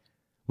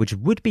 Which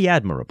would be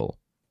admirable,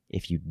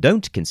 if you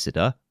don't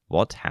consider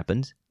what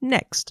happened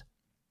next.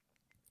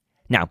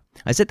 Now,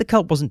 I said the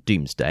cult wasn't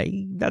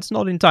doomsday. That's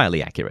not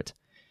entirely accurate.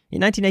 In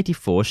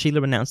 1984,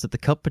 Sheela announced that the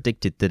cult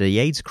predicted that the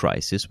AIDS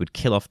crisis would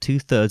kill off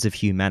 2/3 of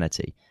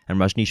humanity, and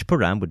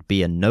Rajneeshpuram would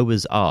be a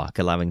Noah's Ark,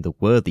 allowing the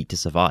worthy to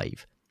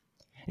survive.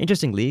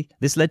 Interestingly,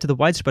 this led to the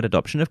widespread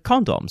adoption of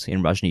condoms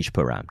in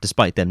Rajneeshpuram,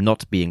 despite them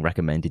not being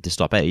recommended to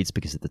stop AIDS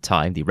because at the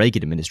time the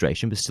Reagan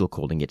administration was still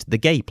calling it the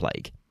gay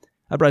plague.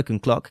 A broken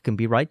clock can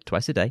be right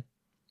twice a day.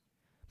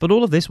 But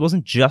all of this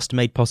wasn't just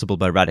made possible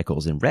by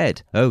radicals in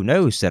red. Oh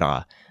no,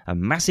 Sirrah. A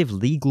massive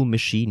legal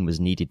machine was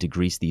needed to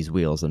grease these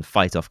wheels and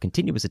fight off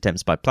continuous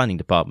attempts by planning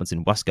departments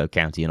in Wasco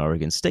County and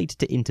Oregon State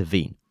to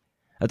intervene.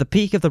 At the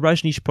peak of the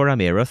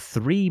Rajneeshpuram era,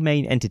 3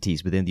 main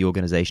entities within the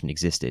organization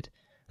existed.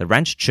 The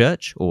Ranch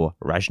Church, or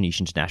Rajneesh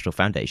International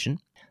Foundation,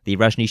 the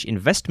Rajneesh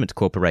Investment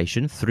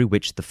Corporation, through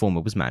which the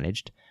former was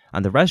managed,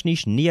 and the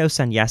Rajneesh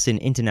Neo-Sannyasin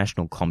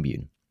International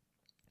Commune.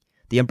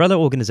 The umbrella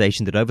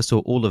organization that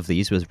oversaw all of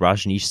these was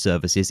Rajneesh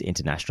Services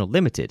International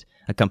Limited,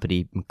 a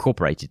company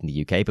incorporated in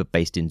the UK but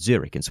based in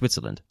Zurich in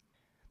Switzerland.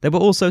 There were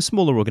also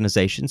smaller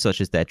organizations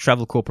such as their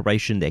travel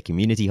corporation, their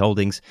community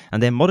holdings,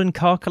 and their modern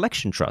car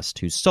collection trust,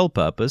 whose sole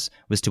purpose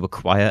was to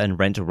acquire and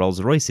rent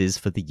Rolls-Royces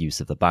for the use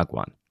of the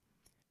Bhagwan.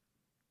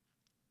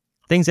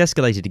 Things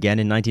escalated again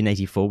in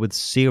 1984 with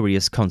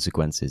serious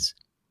consequences.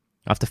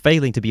 After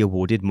failing to be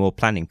awarded more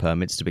planning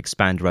permits to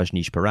expand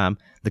Rajneeshpuram,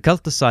 the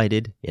cult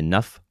decided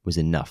enough was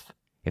enough.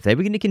 If they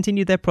were going to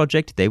continue their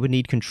project, they would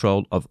need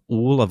control of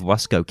all of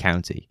Wasco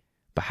County,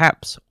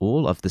 perhaps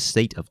all of the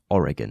state of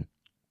Oregon.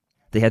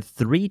 They had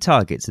 3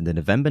 targets in the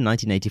November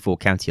 1984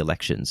 county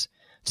elections,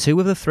 2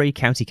 of the 3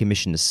 county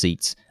commissioner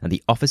seats, and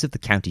the office of the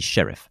county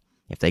sheriff.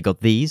 If they got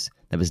these,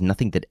 there was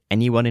nothing that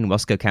anyone in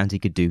Wasco County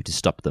could do to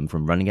stop them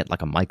from running it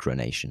like a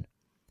micronation.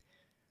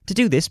 To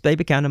do this, they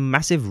began a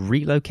massive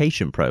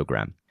relocation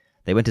program.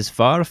 They went as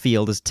far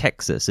afield as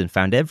Texas and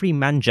found every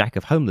man-jack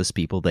of homeless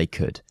people they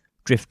could.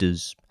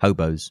 Drifters,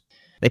 hobos.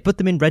 They put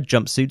them in red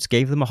jumpsuits,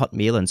 gave them a hot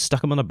meal, and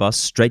stuck them on a bus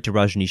straight to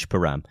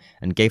Rajneeshpuram,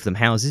 and gave them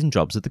houses and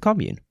jobs at the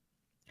commune.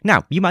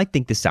 Now, you might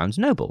think this sounds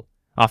noble.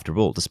 After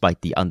all,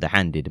 despite the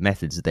underhanded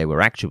methods that they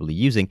were actually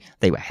using,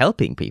 they were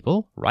helping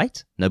people,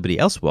 right? Nobody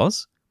else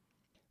was.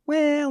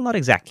 Well, not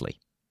exactly.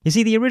 You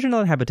see, the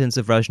original inhabitants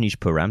of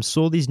Rajneeshpuram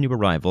saw these new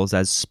arrivals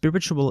as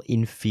spiritual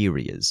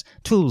inferiors,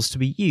 tools to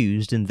be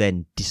used and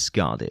then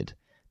discarded.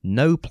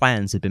 No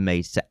plans had been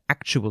made to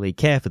actually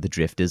care for the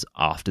drifters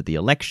after the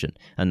election,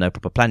 and no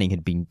proper planning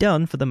had been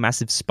done for the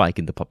massive spike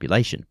in the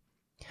population.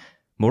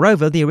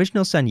 Moreover, the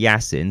original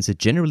sannyasins had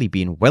generally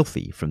been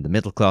wealthy from the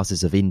middle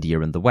classes of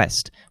India and the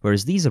West,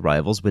 whereas these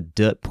arrivals were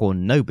dirt-poor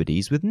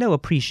nobodies with no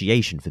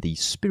appreciation for the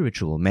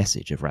spiritual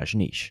message of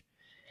Rajneesh.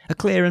 A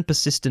clear and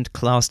persistent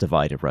class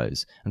divide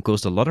arose, and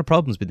caused a lot of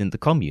problems within the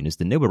commune as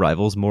the new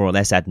arrivals more or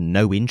less had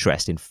no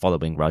interest in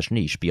following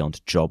Rajneesh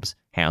beyond jobs,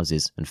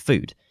 houses, and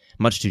food,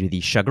 much to the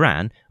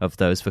chagrin of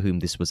those for whom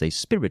this was a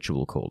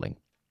spiritual calling.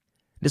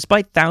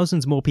 Despite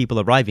thousands more people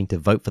arriving to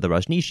vote for the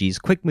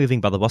Rajneeshis, quick moving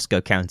by the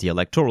Wasco County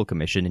Electoral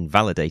Commission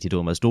invalidated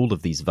almost all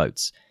of these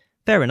votes.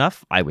 Fair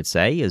enough, I would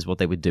say, as what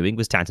they were doing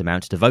was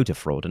tantamount to voter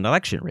fraud and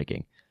election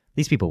rigging.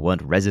 These people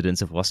weren't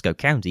residents of Wasco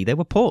County, they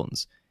were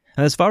pawns.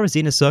 And as far as the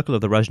inner circle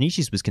of the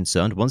Rajneeshis was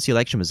concerned, once the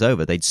election was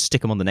over, they'd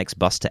stick them on the next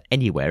bus to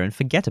anywhere and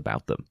forget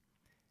about them.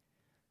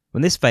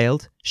 When this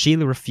failed,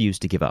 Sheela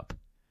refused to give up.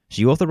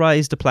 She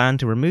authorized a plan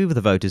to remove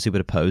the voters who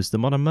would oppose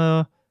them on a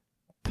more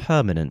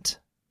permanent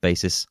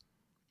basis.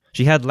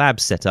 She had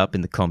labs set up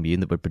in the commune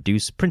that would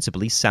produce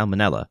principally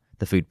salmonella,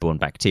 the foodborne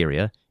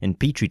bacteria, in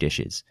petri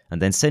dishes,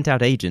 and then sent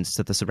out agents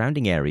to the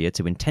surrounding area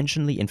to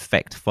intentionally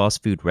infect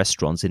fast food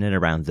restaurants in and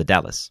around the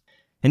Dallas.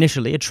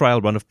 Initially, a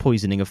trial run of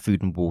poisoning of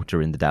food and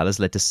water in the Dalles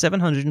led to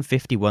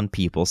 751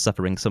 people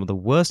suffering some of the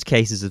worst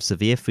cases of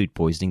severe food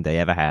poisoning they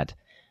ever had.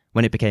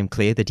 When it became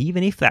clear that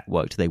even if that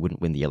worked, they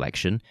wouldn't win the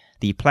election,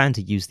 the plan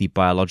to use the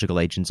biological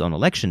agents on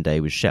election day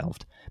was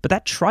shelved. But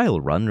that trial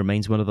run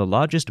remains one of the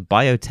largest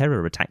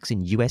bioterror attacks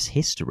in US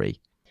history.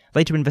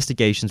 Later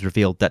investigations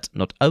revealed that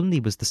not only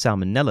was the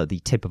salmonella the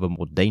tip of a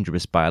more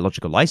dangerous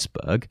biological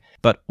iceberg,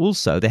 but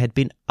also there had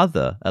been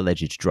other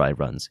alleged dry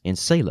runs in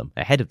Salem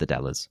ahead of the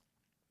Dalles.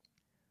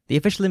 The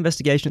official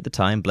investigation at the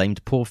time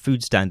blamed poor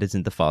food standards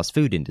in the fast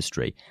food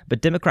industry, but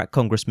Democrat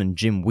Congressman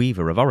Jim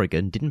Weaver of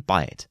Oregon didn't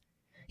buy it.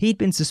 He'd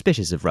been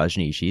suspicious of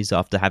Rajneeshis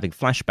after having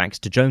flashbacks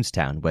to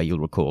Jonestown, where you'll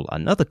recall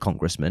another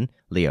congressman,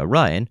 Leo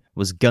Ryan,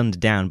 was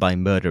gunned down by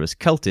murderous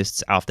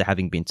cultists after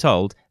having been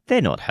told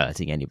they're not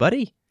hurting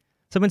anybody.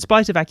 So in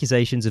spite of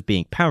accusations of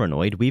being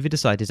paranoid, Weaver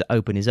decided to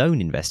open his own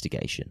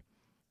investigation.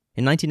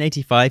 In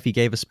 1985, he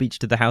gave a speech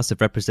to the House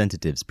of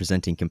Representatives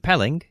presenting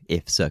compelling,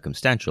 if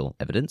circumstantial,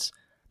 evidence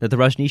that the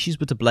Rajneeshis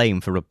were to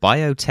blame for a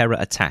bioterror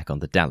attack on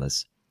the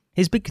Dalles.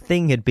 His big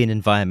thing had been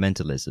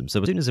environmentalism,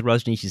 so as soon as the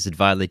Rajneeshis had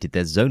violated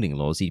their zoning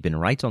laws, he'd been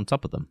right on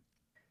top of them.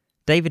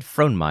 David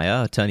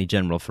Frohnmayer, Attorney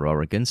General for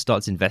Oregon,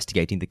 starts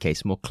investigating the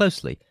case more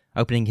closely,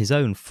 opening his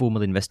own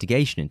formal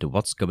investigation into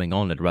what's going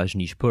on at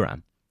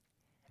Rajneeshpuram.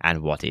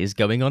 And what is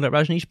going on at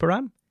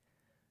Rajneeshpuram?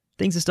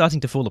 Things are starting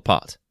to fall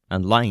apart,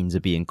 and lines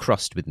are being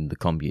crossed within the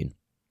commune.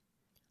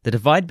 The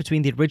divide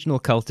between the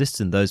original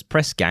cultists and those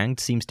press-ganged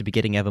seems to be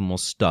getting ever more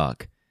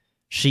stark.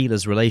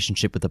 Sheila's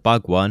relationship with the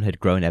Bhagwan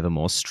had grown ever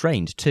more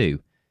strained too.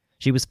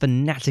 She was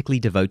fanatically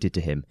devoted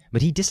to him,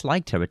 but he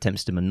disliked her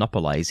attempts to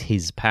monopolize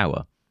his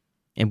power.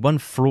 In one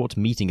fraught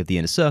meeting of the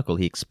Inner Circle,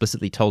 he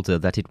explicitly told her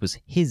that it was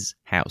his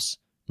house,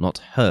 not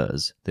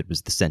hers, that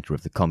was the center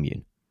of the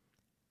commune.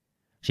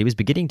 She was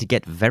beginning to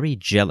get very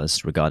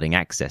jealous regarding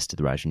access to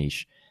the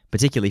Rajneesh,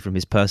 particularly from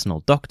his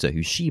personal doctor,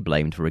 who she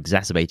blamed for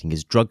exacerbating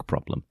his drug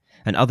problem,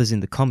 and others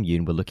in the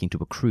commune were looking to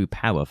accrue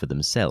power for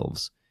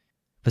themselves.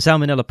 For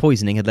salmonella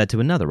poisoning had led to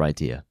another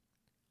idea.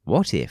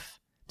 What if,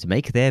 to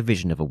make their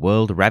vision of a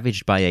world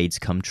ravaged by AIDS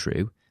come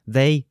true,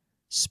 they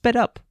sped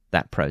up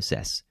that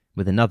process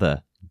with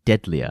another,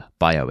 deadlier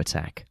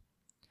bio-attack?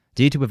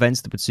 Due to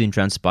events that would soon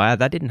transpire,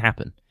 that didn't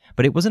happen,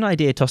 but it was an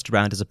idea tossed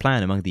around as a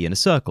plan among the Inner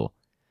Circle.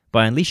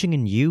 By unleashing a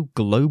new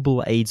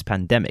global AIDS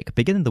pandemic,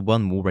 bigger than the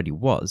one already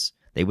was,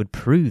 they would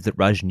prove that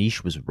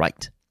Rajneesh was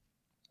right.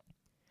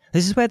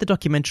 This is where the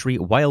documentary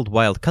Wild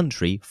Wild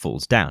Country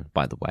falls down,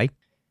 by the way.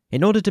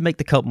 In order to make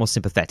the cult more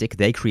sympathetic,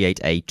 they create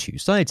a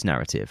two-sides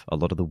narrative. A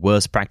lot of the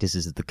worst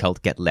practices of the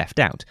cult get left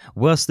out,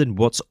 worse than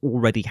what's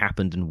already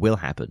happened and will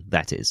happen,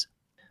 that is.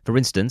 For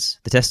instance,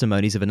 the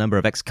testimonies of a number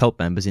of ex-cult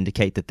members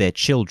indicate that their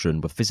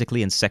children were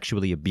physically and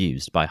sexually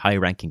abused by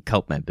high-ranking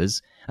cult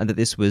members, and that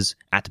this was,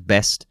 at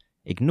best,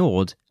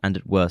 ignored and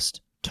at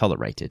worst,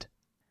 tolerated.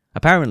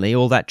 Apparently,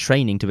 all that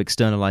training to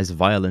externalize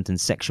violent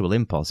and sexual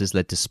impulses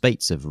led to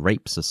spates of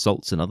rapes,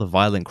 assaults, and other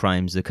violent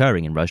crimes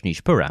occurring in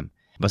Rajneeshpuram.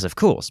 But of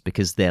course,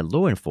 because their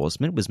law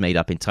enforcement was made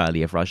up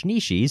entirely of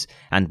Rajneeshis,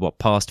 and what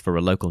passed for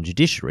a local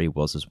judiciary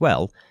was as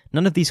well,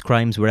 none of these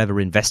crimes were ever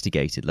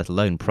investigated, let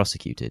alone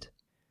prosecuted.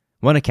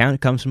 One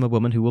account comes from a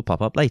woman who will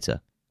pop up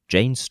later,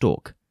 Jane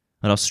Stork,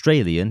 an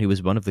Australian who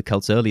was one of the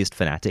cult's earliest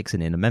fanatics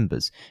and inner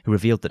members, who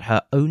revealed that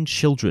her own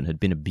children had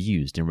been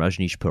abused in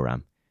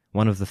Rajneeshpuram,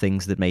 one of the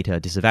things that made her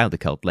disavow the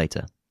cult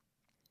later.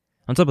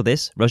 On top of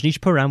this,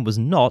 Rajneeshpuram was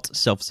not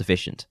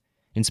self-sufficient.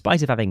 In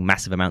spite of having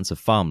massive amounts of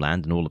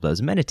farmland and all of those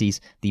amenities,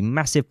 the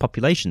massive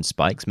population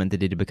spikes meant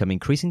that it had become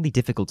increasingly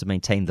difficult to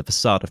maintain the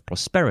facade of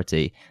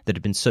prosperity that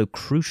had been so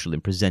crucial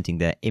in presenting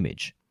their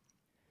image.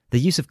 The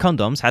use of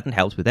condoms hadn't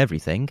helped with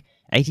everything.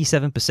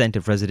 87%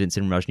 of residents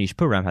in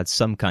Rajneeshpuram had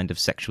some kind of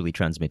sexually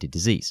transmitted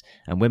disease,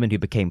 and women who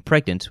became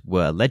pregnant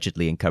were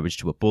allegedly encouraged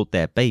to abort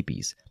their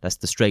babies,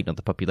 lest the strain on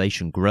the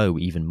population grow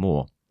even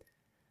more.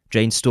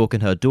 Jane Stork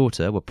and her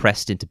daughter were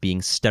pressed into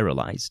being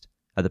sterilized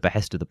at the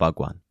behest of the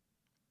Bhagwan.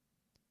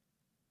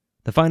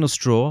 The final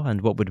straw,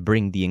 and what would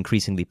bring the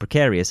increasingly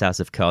precarious House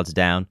of Cards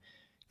down,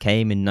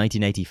 came in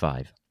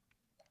 1985.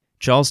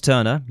 Charles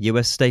Turner,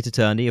 U.S. State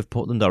Attorney of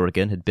Portland,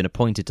 Oregon, had been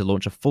appointed to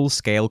launch a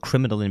full-scale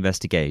criminal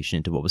investigation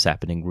into what was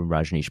happening in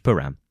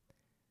Rajneeshpuram.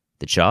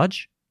 The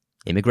charge?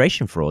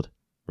 Immigration fraud.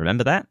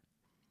 Remember that?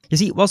 You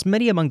see, whilst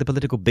many among the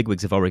political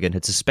bigwigs of Oregon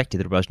had suspected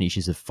the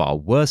Rajneeshis of far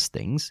worse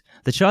things,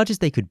 the charges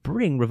they could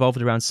bring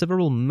revolved around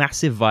several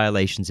massive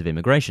violations of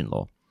immigration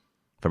law.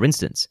 For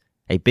instance,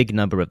 a big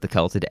number of the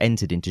cult had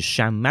entered into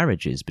sham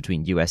marriages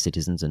between US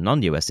citizens and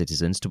non-US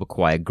citizens to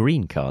acquire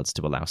green cards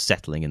to allow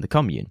settling in the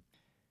commune.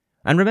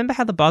 And remember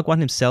how the Bhagwan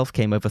himself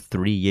came over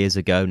 3 years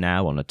ago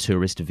now on a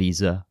tourist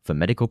visa for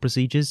medical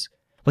procedures?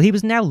 Well, he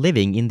was now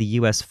living in the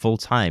US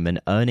full-time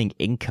and earning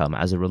income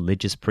as a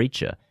religious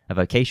preacher, a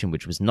vocation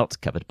which was not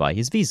covered by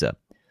his visa.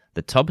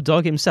 The top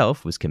dog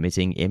himself was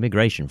committing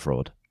immigration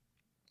fraud.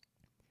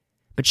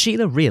 But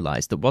Sheila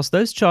realized that whilst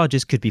those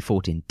charges could be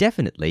fought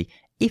indefinitely,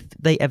 if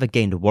they ever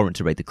gained a warrant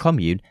to raid the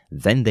commune,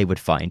 then they would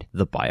find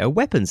the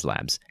bioweapons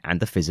labs, and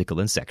the physical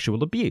and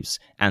sexual abuse,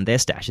 and their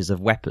stashes of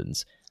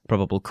weapons.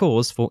 probable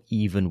cause for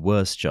even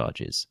worse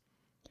charges.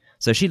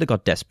 So Sheila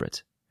got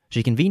desperate.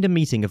 She convened a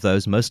meeting of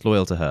those most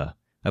loyal to her,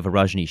 over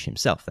Rajneesh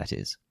himself, that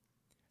is.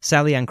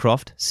 Sally Ann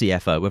Croft,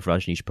 CFO of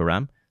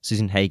Rajneeshpuram,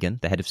 Susan Hagen,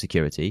 the head of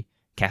security,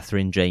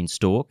 Catherine Jane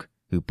Stork,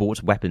 who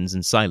bought weapons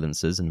and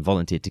silencers and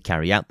volunteered to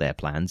carry out their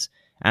plans,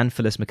 Anne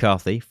Phyllis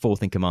McCarthy,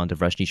 fourth in command of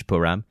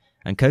Rajneeshpuram,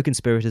 and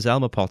co-conspirators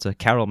Alma Potter,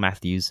 Carol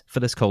Matthews,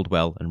 Phyllis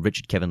Caldwell, and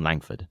Richard Kevin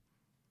Langford.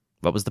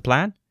 What was the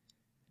plan?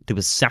 To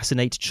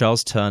assassinate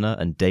Charles Turner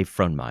and Dave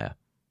Frohnmeyer,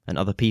 and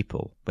other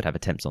people would have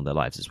attempts on their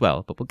lives as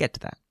well, but we'll get to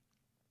that.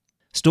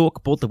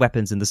 Stork bought the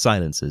weapons and the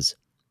silencers.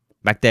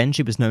 Back then,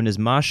 she was known as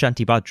Ma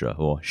Shanti Bhadra,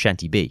 or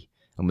Shanti B,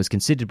 and was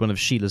considered one of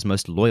Sheila's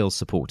most loyal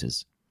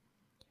supporters.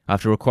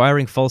 After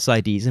acquiring false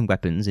IDs and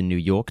weapons in New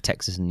York,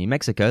 Texas, and New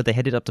Mexico, they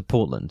headed up to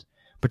Portland.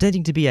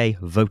 Pretending to be a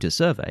voter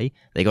survey,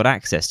 they got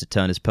access to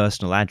Turner's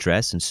personal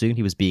address, and soon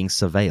he was being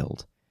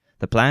surveilled.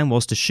 The plan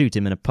was to shoot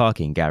him in a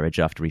parking garage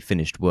after he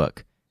finished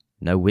work.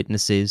 No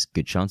witnesses,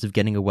 good chance of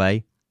getting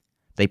away.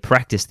 They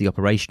practiced the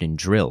operation in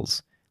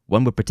drills.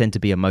 One would pretend to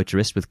be a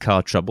motorist with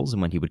car troubles,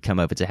 and when he would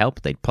come over to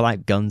help, they'd pull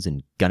out guns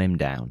and gun him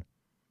down.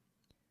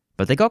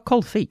 But they got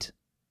cold feet.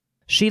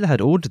 Sheila had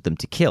ordered them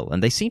to kill,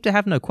 and they seemed to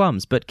have no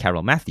qualms, but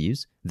Carol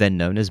Matthews, then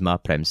known as Ma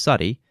Prem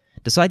Sari,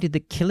 decided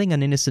that killing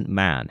an innocent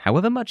man,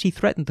 however much he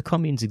threatened the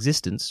commune's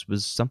existence,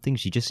 was something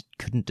she just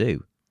couldn't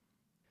do.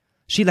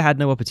 Sheila had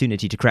no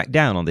opportunity to crack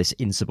down on this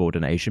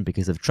insubordination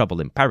because of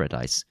trouble in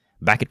paradise.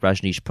 Back at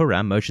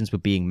Rajneeshpuram, motions were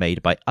being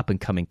made by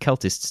up-and-coming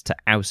cultists to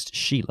oust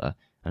Sheila,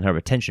 and her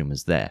attention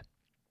was there.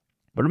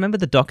 But remember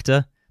the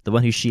doctor, the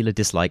one who Sheila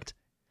disliked?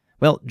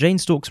 Well, Jane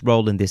Stork's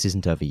role in this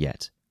isn't over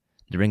yet.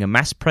 During a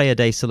mass prayer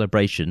day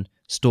celebration,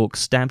 Stork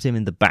stabbed him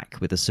in the back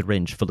with a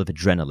syringe full of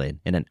adrenaline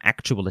in an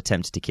actual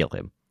attempt to kill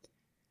him.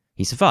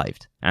 He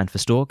survived, and for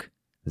Stork,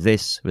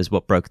 this was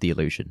what broke the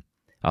illusion.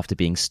 After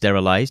being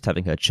sterilized,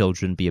 having her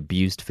children be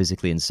abused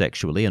physically and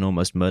sexually, and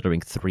almost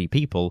murdering 3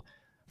 people,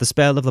 the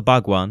spell of the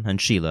Bhagwan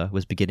and Sheila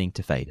was beginning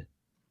to fade.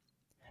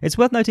 It's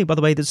worth noting, by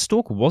the way, that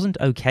Stork wasn't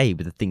okay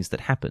with the things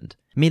that happened,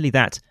 merely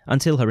that,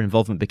 until her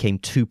involvement became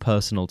too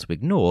personal to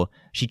ignore,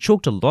 she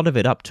chalked a lot of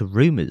it up to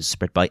rumours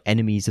spread by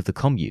enemies of the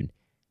commune,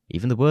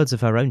 even the words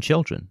of her own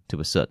children, to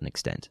a certain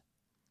extent.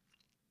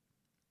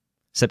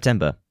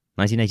 September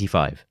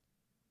 1985.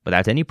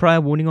 Without any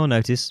prior warning or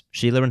notice,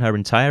 Sheila and her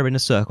entire inner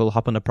circle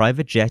hop on a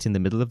private jet in the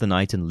middle of the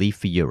night and leave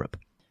for Europe.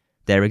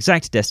 Their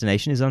exact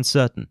destination is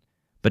uncertain,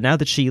 but now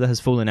that Sheila has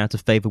fallen out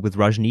of favour with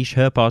Rajneesh,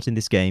 her part in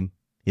this game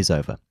is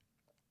over.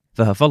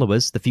 For her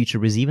followers, the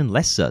future is even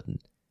less certain.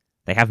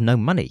 They have no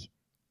money.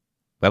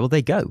 Where will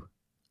they go?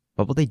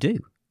 What will they do?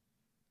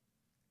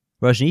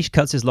 Rajneesh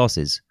cuts his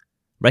losses.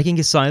 Breaking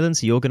his silence,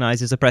 he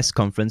organises a press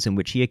conference in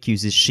which he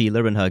accuses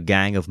Sheila and her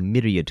gang of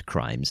myriad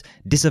crimes,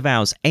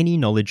 disavows any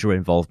knowledge or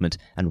involvement,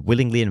 and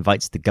willingly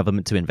invites the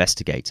government to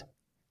investigate.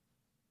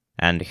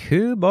 And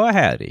who, boy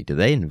howdy, do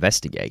they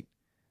investigate?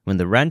 When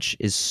the ranch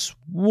is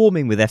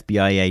swarming with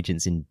FBI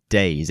agents in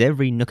days,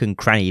 every nook and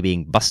cranny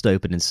being bust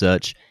open in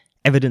search,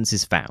 evidence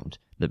is found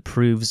that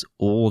proves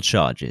all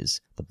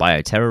charges. The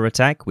bioterror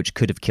attack, which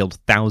could have killed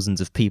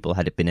thousands of people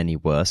had it been any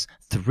worse,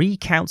 3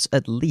 counts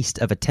at least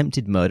of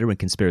attempted murder and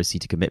conspiracy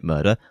to commit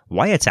murder,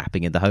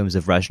 wiretapping in the homes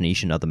of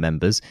Rajneesh and other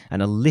members,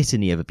 and a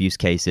litany of abuse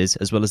cases,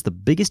 as well as the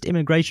biggest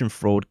immigration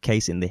fraud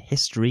case in the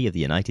history of the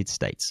United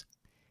States.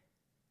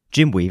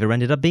 Jim Weaver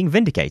ended up being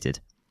vindicated.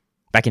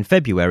 Back in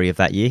February of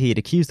that year, he had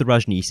accused the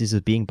Rajneeshis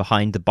of being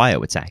behind the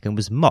bio attack and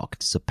was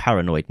mocked as a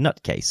paranoid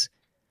nutcase.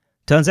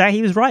 Turns out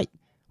he was right,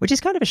 which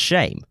is kind of a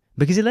shame,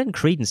 because it lent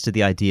credence to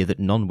the idea that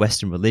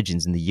non-Western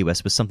religions in the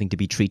US was something to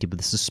be treated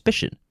with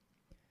suspicion.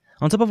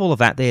 On top of all of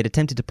that, they had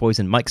attempted to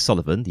poison Mike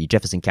Sullivan, the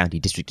Jefferson County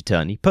District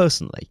Attorney,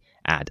 personally,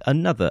 add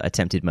another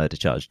attempted murder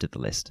charge to the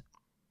list.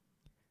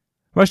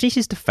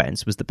 Rajneesh's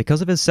defense was that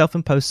because of his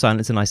self-imposed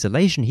silence and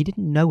isolation, he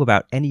didn't know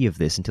about any of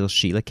this until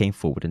Sheila came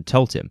forward and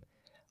told him.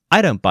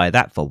 I don't buy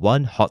that for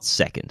one hot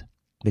second,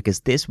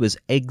 because this was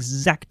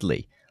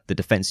exactly the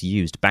defense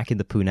used back in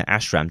the Pune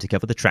ashram to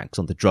cover the tracks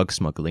on the drug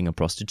smuggling and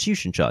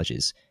prostitution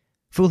charges.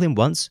 Fool him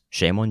once,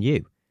 shame on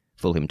you.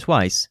 Fool him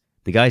twice,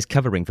 the guy's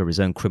covering for his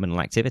own criminal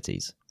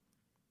activities.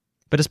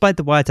 But despite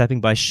the wiretapping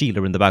by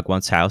Sheila in the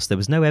Bhagwan's house, there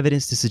was no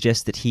evidence to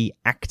suggest that he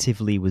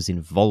actively was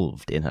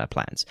involved in her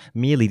plans,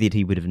 merely that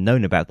he would have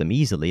known about them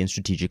easily and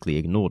strategically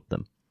ignored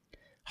them.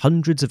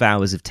 Hundreds of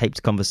hours of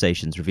taped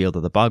conversations revealed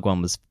that the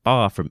Bhagwan was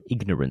far from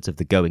ignorant of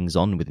the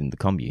goings-on within the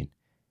commune.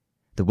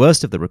 The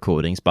worst of the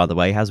recordings, by the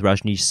way, has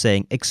Rajneesh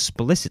saying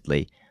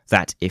explicitly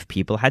that if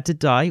people had to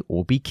die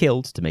or be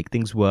killed to make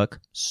things work,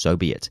 so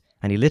be it.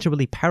 And he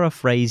literally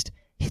paraphrased,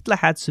 Hitler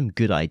had some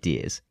good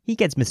ideas. He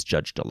gets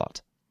misjudged a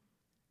lot.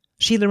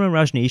 Sheila and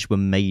Rajneesh were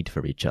made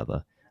for each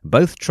other.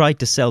 Both tried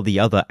to sell the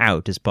other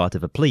out as part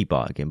of a plea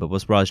bargain, but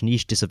was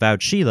Rajneesh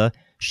disavowed Sheila,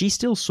 she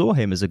still saw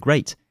him as a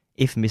great,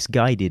 if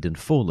misguided and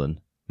fallen,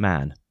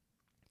 man.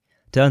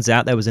 Turns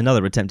out there was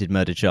another attempted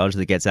murder charge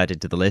that gets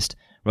added to the list.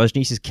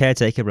 Rajneesh's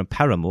caretaker and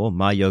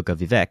paramour, Yoga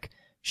Vivek,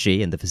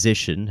 she and the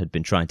physician had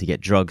been trying to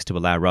get drugs to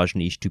allow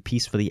Rajneesh to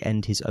peacefully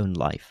end his own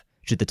life.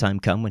 should the time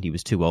come when he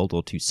was too old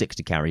or too sick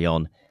to carry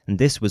on, and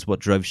this was what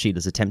drove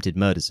Sheila's attempted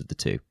murders of the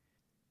two.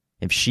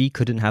 If she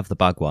couldn't have the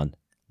Bhagwan,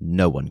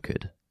 no one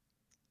could.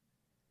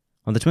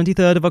 On the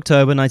 23rd of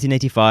October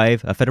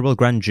 1985, a federal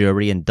grand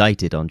jury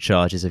indicted on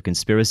charges of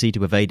conspiracy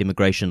to evade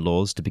immigration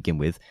laws to begin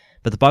with,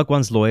 but the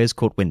Bhagwan's lawyers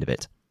caught wind of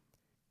it.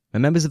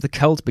 When members of the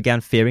cult began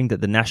fearing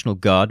that the National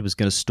Guard was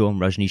going to storm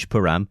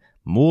Rajneeshpuram,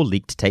 more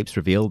leaked tapes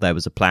revealed there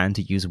was a plan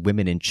to use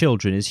women and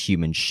children as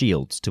human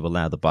shields to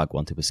allow the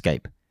Bhagwan to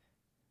escape.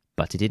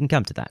 But it didn't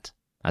come to that.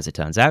 As it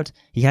turns out,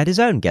 he had his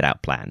own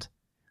get-out planned.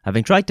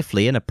 Having tried to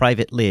flee in a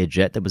private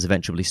Learjet that was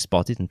eventually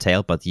spotted and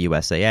tailed by the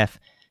USAF,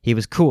 he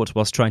was caught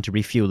whilst trying to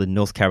refuel in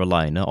North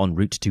Carolina en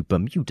route to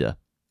Bermuda,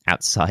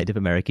 outside of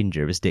American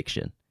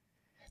jurisdiction.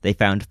 They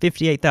found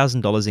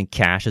 $58,000 in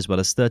cash as well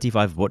as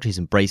 35 watches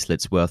and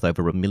bracelets worth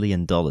over $1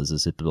 million as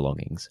his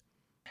belongings.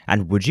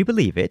 And would you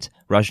believe it,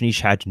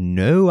 Rajneesh had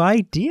no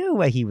idea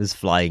where he was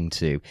flying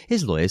to.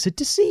 His lawyers had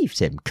deceived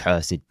him,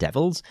 cursed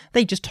devils.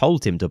 They just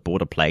told him to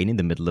board a plane in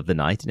the middle of the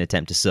night and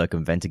attempt to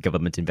circumvent a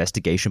government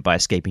investigation by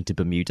escaping to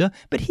Bermuda,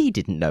 but he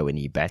didn't know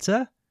any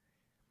better.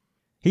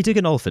 He took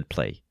an Alford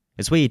plea.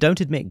 It's where you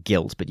don't admit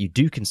guilt, but you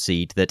do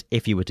concede that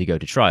if you were to go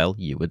to trial,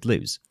 you would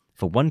lose.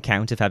 For one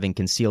count of having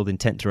concealed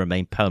intent to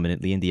remain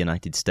permanently in the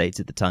United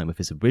States at the time of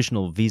his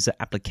original visa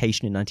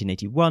application in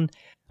 1981,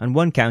 and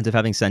one count of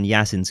having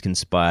sannyasins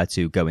conspire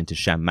to go into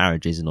sham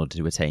marriages in order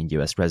to attain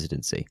US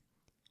residency.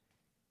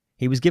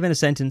 He was given a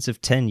sentence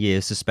of 10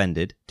 years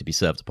suspended, to be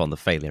served upon the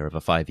failure of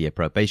a 5-year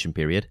probation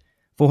period,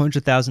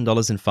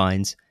 $400,000 in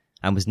fines,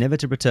 and was never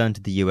to return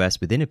to the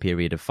US within a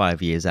period of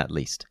 5 years at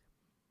least.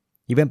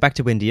 He went back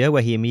to India,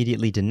 where he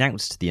immediately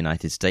denounced the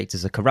United States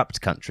as a corrupt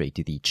country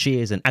to the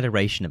cheers and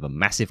adoration of a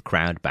massive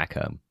crowd back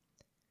home.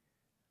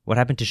 What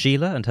happened to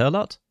Sheila and her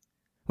lot?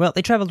 Well,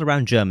 they travelled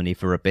around Germany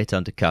for a bit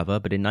undercover,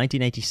 but in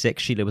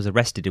 1986 Sheila was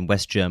arrested in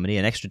West Germany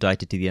and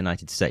extradited to the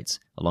United States,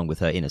 along with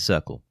her inner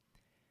circle.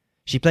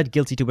 She pled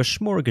guilty to a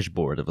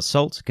smorgasbord of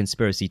assault,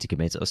 conspiracy to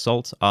commit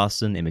assault,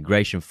 arson,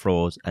 immigration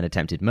fraud, and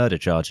attempted murder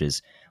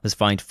charges, was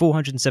fined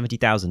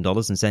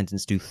 $470,000 and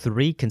sentenced to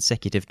 3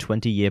 consecutive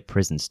 20-year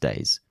prison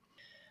stays.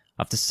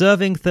 After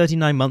serving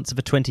 39 months of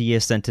a 20-year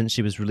sentence,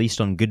 she was released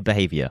on good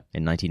behaviour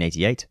in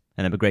 1988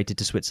 and emigrated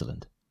to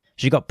Switzerland.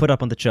 She got put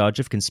up on the charge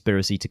of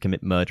conspiracy to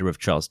commit murder of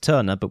Charles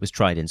Turner, but was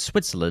tried in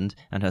Switzerland,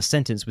 and her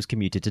sentence was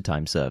commuted to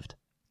time served.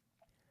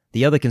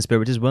 The other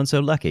conspirators weren't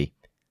so lucky.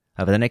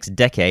 Over the next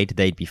decade,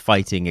 they'd be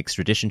fighting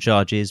extradition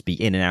charges, be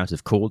in and out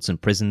of courts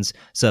and prisons,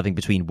 serving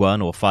between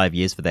 1 or 5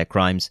 years for their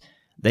crimes.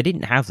 They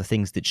didn't have the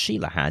things that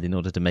Sheila had in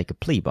order to make a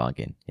plea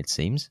bargain, it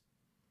seems.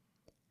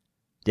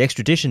 The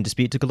extradition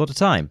dispute took a lot of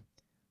time.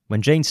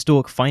 When Jane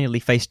Stork finally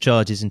faced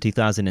charges in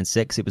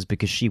 2006, it was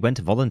because she went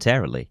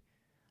voluntarily.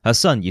 Her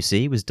son, you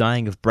see, was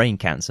dying of brain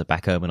cancer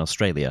back home in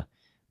Australia,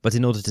 but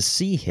in order to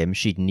see him,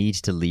 she'd need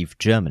to leave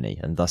Germany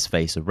and thus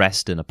face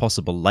arrest and a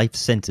possible life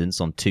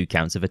sentence on 2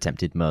 counts of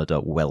attempted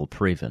murder well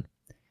proven.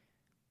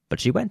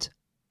 But she went.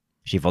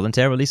 She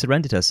voluntarily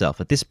surrendered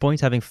herself, at this point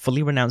having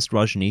fully renounced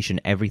Rajneesh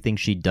and everything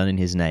she'd done in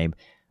his name,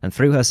 and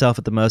threw herself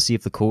at the mercy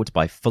of the court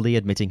by fully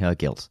admitting her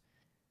guilt.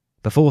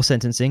 Before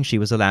sentencing, she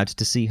was allowed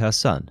to see her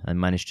son, and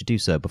managed to do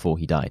so before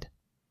he died.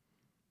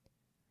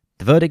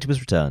 The verdict was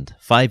returned,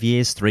 5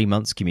 years, 3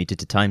 months commuted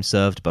to time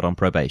served but on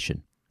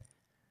probation.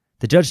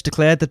 The judge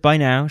declared that by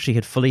now she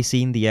had fully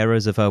seen the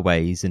errors of her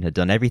ways and had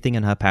done everything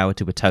in her power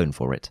to atone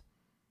for it.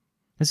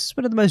 This is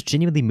one of the most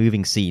genuinely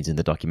moving scenes in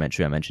the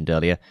documentary I mentioned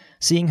earlier,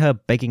 seeing her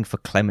begging for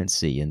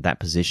clemency in that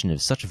position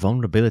of such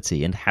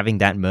vulnerability and having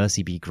that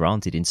mercy be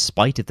granted in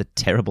spite of the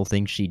terrible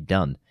things she'd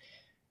done.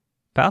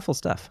 Powerful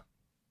stuff.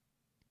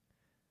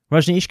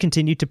 Rajneesh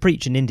continued to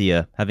preach in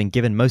India, having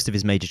given most of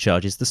his major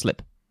charges the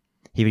slip.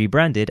 He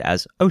rebranded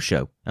as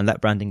Osho, and that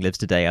branding lives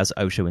today as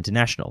Osho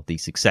International, the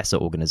successor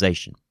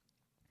organisation.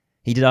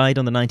 He died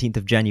on the 19th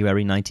of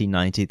January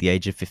 1990 at the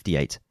age of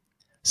 58.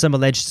 Some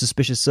alleged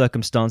suspicious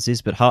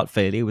circumstances, but heart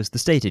failure was the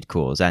stated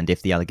cause, and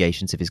if the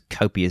allegations of his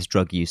copious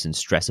drug use and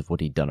stress of what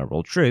he'd done are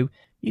all true,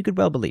 you could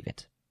well believe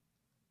it.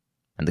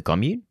 And the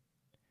commune?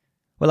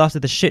 Well, after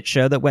the shit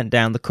show that went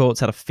down, the courts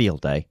had a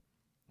field day.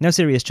 No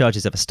serious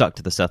charges ever stuck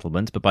to the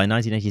settlement, but by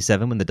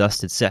 1987, when the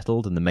dust had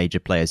settled and the major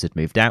players had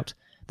moved out,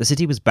 the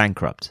city was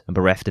bankrupt and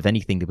bereft of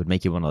anything that would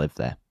make you want to live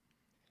there.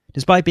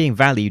 Despite being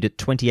valued at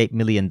 $28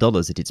 million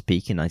at its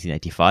peak in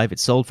 1985, it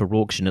sold for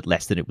auction at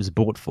less than it was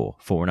bought for,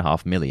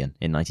 $4.5 million,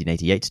 in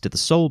 1988 to the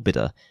sole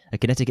bidder, a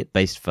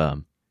Connecticut-based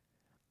firm.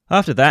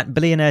 After that,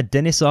 billionaire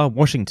Dennis R.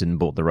 Washington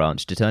bought the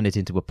ranch to turn it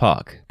into a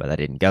park, but that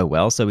didn't go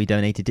well, so he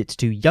donated it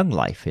to Young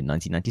Life in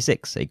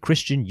 1996, a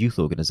Christian youth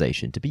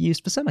organization to be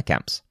used for summer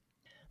camps.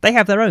 They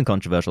have their own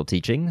controversial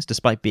teachings.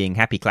 Despite being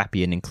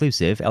happy-clappy and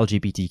inclusive,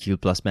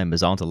 LGBTQ+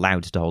 members aren't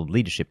allowed to hold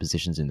leadership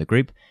positions in the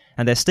group,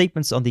 and their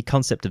statements on the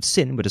concept of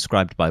sin were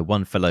described by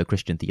one fellow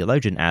Christian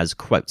theologian as,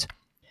 quote,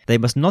 "They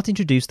must not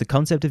introduce the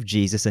concept of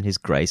Jesus and his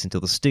grace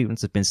until the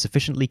students have been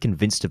sufficiently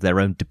convinced of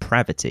their own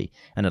depravity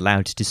and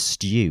allowed to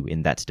stew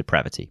in that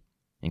depravity."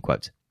 End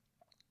quote.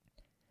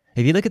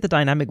 If you look at the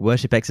dynamic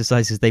worship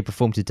exercises they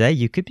perform today,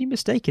 you could be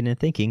mistaken in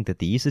thinking that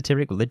the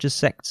esoteric religious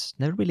sects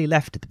never really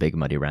left the Big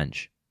Muddy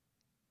Ranch.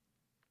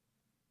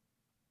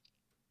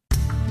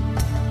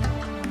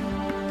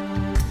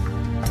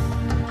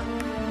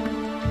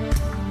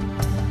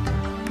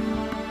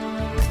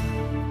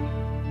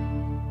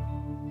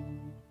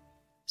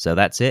 So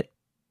that's it.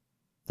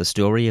 The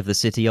story of the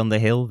city on the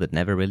hill that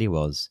never really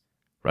was.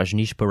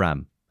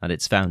 Rajneeshpuram and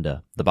its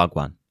founder, the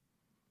Bhagwan.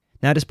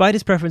 Now, despite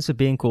his preference for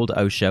being called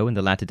Osho in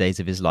the latter days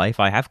of his life,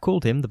 I have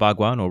called him the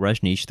Bhagwan or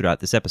Rajneesh throughout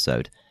this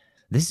episode.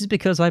 This is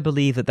because I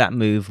believe that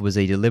move was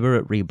a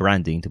deliberate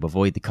rebranding to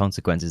avoid the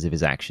consequences of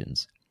his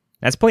actions.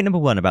 That's point number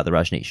one about the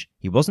Rajneesh.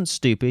 He wasn't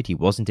stupid, he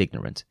wasn't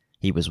ignorant.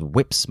 He was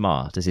whip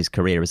smart, as his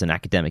career as an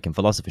academic and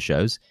philosopher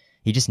shows.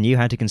 He just knew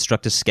how to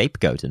construct a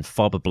scapegoat and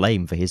fob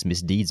blame for his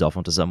misdeeds off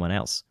onto someone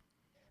else.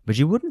 But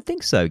you wouldn't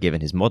think so,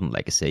 given his modern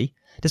legacy.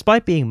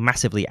 Despite being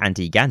massively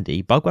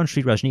anti-Gandhi, Bhagwan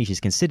Sri Rajneesh is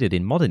considered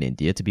in modern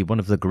India to be one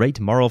of the great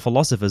moral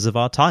philosophers of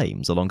our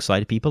times,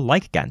 alongside people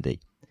like Gandhi.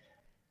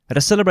 At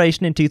a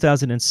celebration in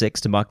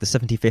 2006 to mark the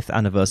 75th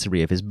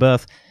anniversary of his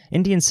birth,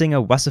 Indian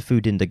singer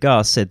Wasifuddin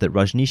Dagar said that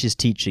Rajneesh's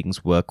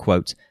teachings were,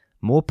 quote,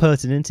 more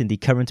pertinent in the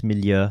current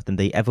milieu than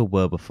they ever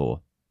were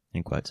before,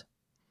 end quote.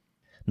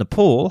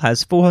 Nepal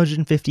has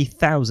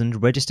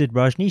 450,000 registered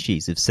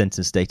Rajneeshis if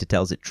census data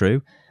tells it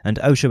true, and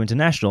Osho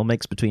International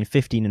makes between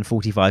 $15 and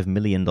 $45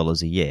 million a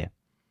year.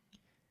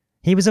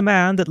 He was a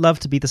man that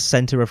loved to be the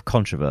centre of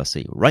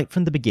controversy. Right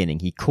from the beginning,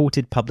 he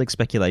courted public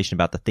speculation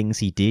about the things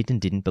he did and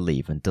didn't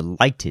believe, and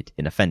delighted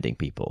in offending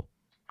people.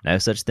 No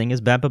such thing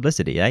as bad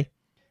publicity, eh?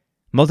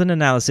 Modern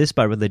analysis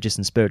by religious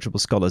and spiritual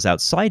scholars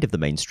outside of the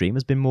mainstream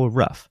has been more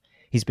rough.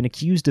 He's been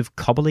accused of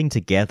cobbling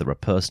together a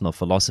personal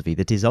philosophy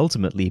that is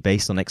ultimately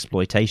based on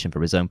exploitation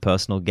for his own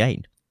personal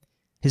gain.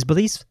 His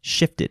beliefs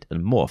shifted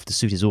and morphed to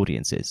suit his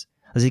audiences.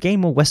 As he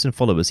gained more Western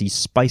followers, he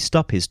spiced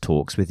up his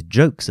talks with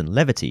jokes and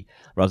levity,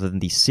 rather than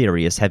the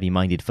serious,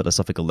 heavy-minded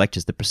philosophical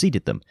lectures that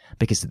preceded them,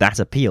 because that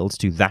appealed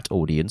to that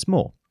audience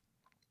more.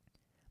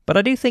 But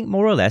I do think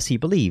more or less he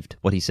believed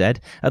what he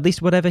said, at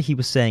least whatever he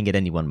was saying at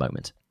any one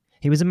moment.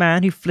 He was a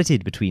man who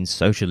flitted between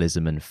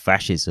socialism and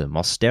fascism,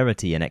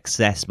 austerity and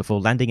excess, before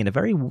landing in a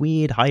very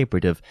weird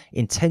hybrid of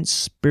intense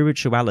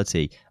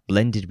spirituality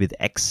blended with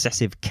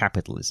excessive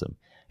capitalism.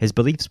 His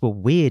beliefs were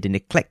weird and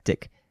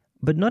eclectic,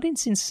 but not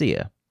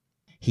insincere.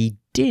 He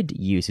did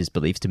use his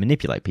beliefs to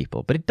manipulate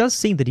people, but it does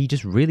seem that he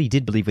just really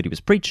did believe what he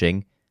was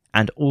preaching,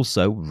 and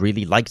also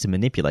really liked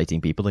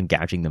manipulating people and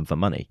gouging them for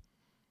money.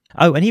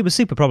 Oh, and he was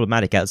super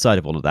problematic outside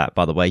of all of that,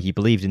 by the way. He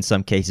believed in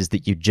some cases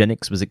that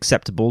eugenics was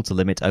acceptable to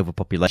limit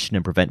overpopulation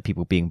and prevent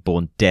people being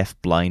born deaf,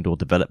 blind, or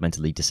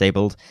developmentally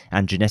disabled,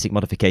 and genetic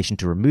modification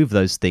to remove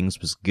those things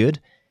was good.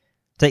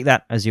 Take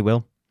that as you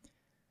will.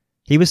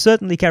 He was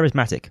certainly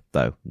charismatic,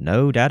 though,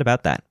 no doubt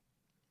about that.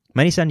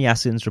 Many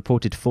sannyasins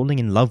reported falling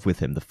in love with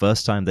him the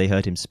first time they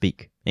heard him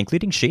speak,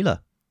 including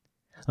Sheila.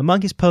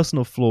 Among his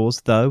personal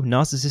flaws, though,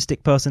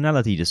 narcissistic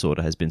personality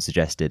disorder has been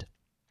suggested.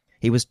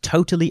 He was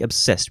totally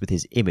obsessed with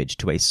his image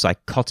to a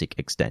psychotic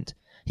extent.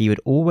 He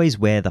would always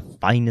wear the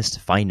finest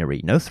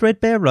finery, no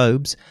threadbare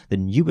robes, the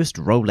newest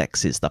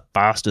Rolexes, the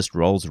fastest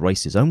Rolls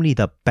Royces, only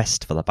the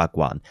best for the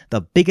Bhagwan,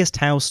 the biggest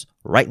house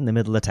right in the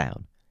middle of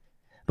town.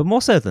 But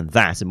more so than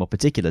that, and more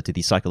particular to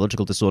the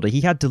psychological disorder,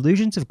 he had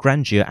delusions of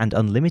grandeur and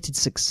unlimited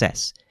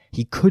success.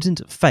 He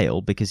couldn't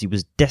fail because he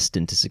was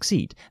destined to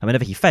succeed, and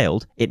whenever he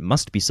failed, it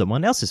must be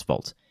someone else's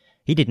fault.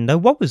 He didn't know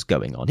what was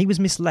going on. He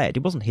was misled.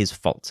 It wasn't his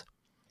fault.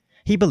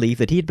 He believed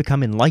that he had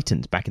become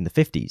enlightened back in the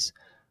 50s.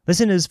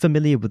 Listeners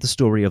familiar with the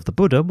story of the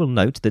Buddha will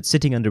note that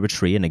sitting under a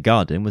tree in a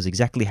garden was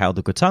exactly how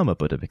the Gautama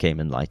Buddha became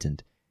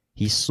enlightened.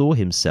 He saw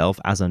himself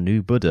as a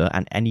new Buddha,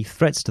 and any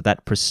threats to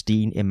that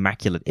pristine,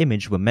 immaculate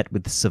image were met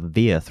with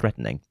severe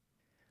threatening.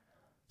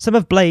 Some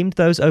have blamed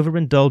those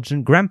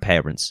overindulgent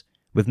grandparents.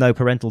 With no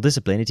parental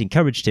discipline, it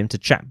encouraged him to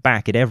chat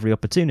back at every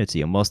opportunity,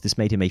 and whilst this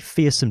made him a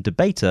fearsome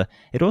debater,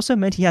 it also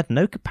meant he had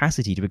no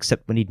capacity to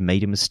accept when he'd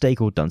made a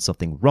mistake or done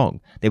something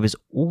wrong. There was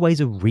always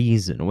a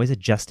reason, always a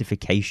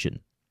justification.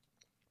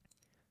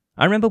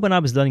 I remember when I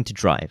was learning to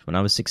drive, when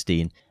I was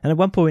 16, and at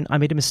one point I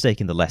made a mistake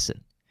in the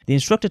lesson. The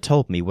instructor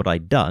told me what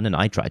I'd done, and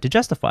I tried to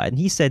justify it, and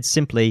he said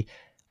simply,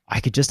 I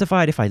could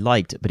justify it if I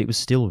liked, but it was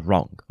still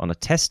wrong. On a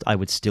test, I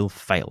would still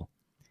fail.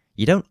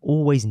 You don't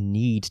always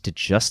need to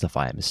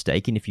justify a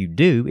mistake, and if you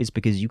do, it's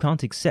because you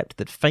can't accept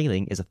that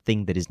failing is a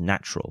thing that is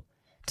natural.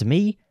 To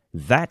me,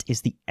 that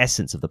is the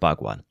essence of the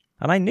Bhagwan.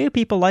 And I knew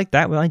people like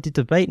that when I did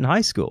debate in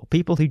high school.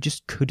 People who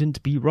just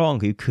couldn't be wrong,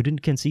 who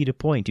couldn't concede a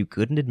point, who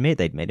couldn't admit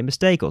they'd made a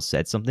mistake or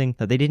said something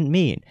that they didn't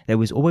mean. There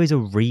was always a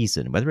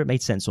reason, whether it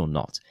made sense or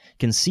not.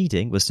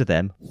 Conceding was to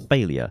them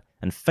failure,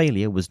 and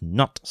failure was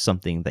not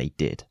something they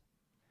did.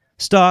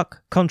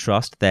 Stark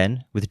contrast,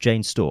 then, with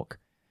Jane Stork.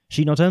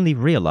 She not only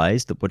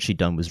realized that what she'd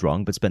done was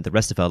wrong, but spent the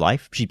rest of her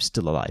life, she's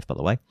still alive by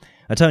the way,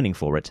 atoning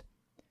for it.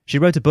 She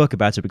wrote a book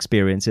about her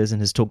experiences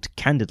and has talked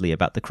candidly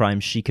about the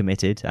crimes she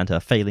committed and her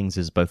failings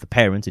as both a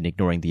parent in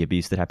ignoring the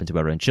abuse that happened to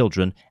her own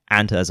children,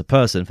 and as a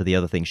person for the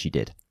other things she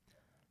did.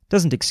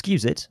 Doesn't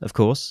excuse it, of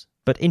course,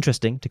 but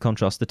interesting to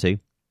contrast the two.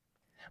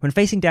 When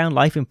facing down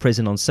life in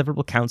prison on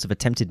several counts of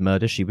attempted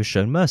murder, she was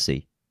shown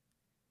mercy.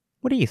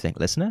 What do you think,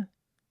 listener?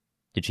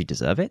 Did she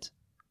deserve it?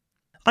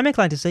 I'm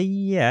inclined to say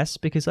yes,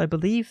 because I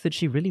believe that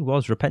she really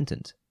was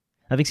repentant.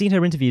 Having seen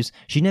her interviews,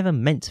 she never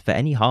meant for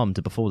any harm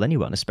to befall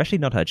anyone, especially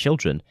not her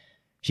children.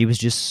 She was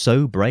just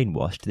so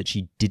brainwashed that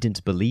she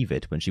didn't believe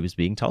it when she was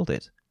being told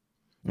it.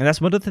 And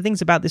that's one of the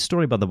things about this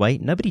story, by the way.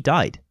 Nobody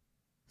died,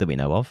 that we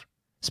know of.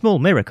 Small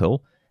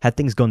miracle. Had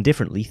things gone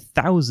differently,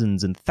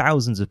 thousands and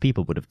thousands of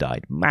people would have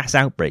died. Mass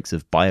outbreaks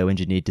of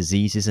bioengineered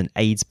diseases, an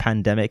AIDS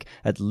pandemic,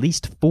 at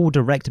least 4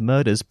 direct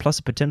murders, plus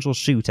a potential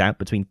shootout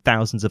between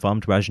thousands of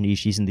armed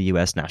Rajneeshis and the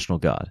US National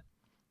Guard.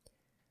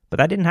 But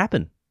that didn't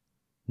happen.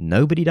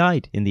 Nobody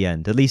died in the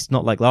end, at least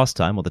not like last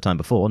time or the time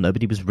before.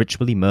 Nobody was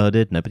ritually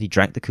murdered, nobody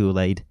drank the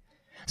Kool-Aid.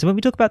 So when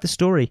we talk about this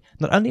story,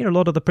 not only are a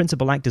lot of the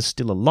principal actors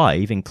still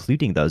alive,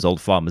 including those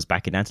old farmers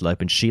back in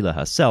Antelope and Sheila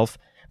herself,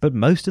 but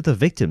most of the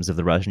victims of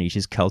the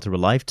Rajneeshis cult are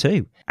alive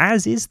too,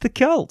 as is the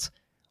cult.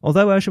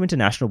 Although OSHA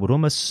International would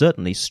almost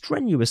certainly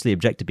strenuously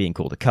object to being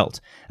called a cult,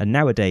 and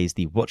nowadays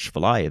the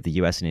watchful eye of the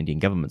US and Indian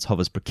governments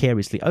hovers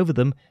precariously over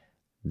them,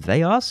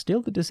 they are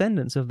still the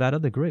descendants of that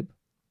other group.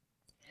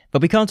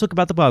 But we can't talk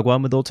about the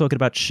Bhagwan without talking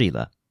about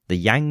Sheila, the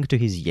yang to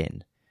his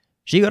yin.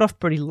 She got off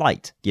pretty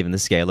light, given the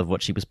scale of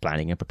what she was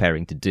planning and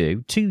preparing to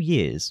do. 2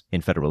 years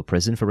in federal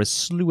prison for a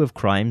slew of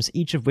crimes,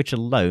 each of which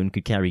alone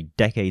could carry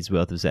decades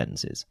worth of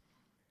sentences.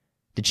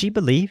 Did she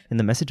believe in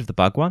the message of the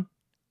Bhagwan?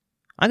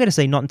 I'm going to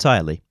say not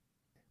entirely.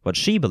 What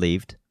she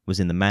believed was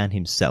in the man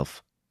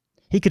himself.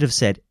 He could have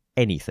said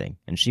anything,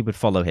 and she would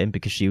follow him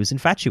because she was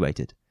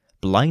infatuated,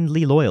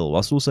 blindly loyal,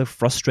 whilst also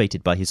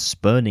frustrated by his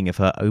spurning of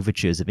her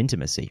overtures of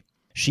intimacy.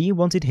 She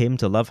wanted him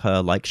to love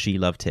her like she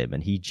loved him,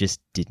 and he just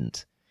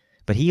didn't.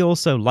 But he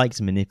also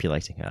liked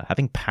manipulating her,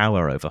 having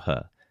power over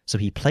her, so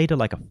he played her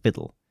like a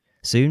fiddle.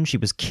 Soon she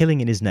was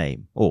killing in his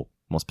name, or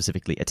more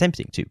specifically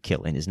attempting to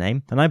kill in his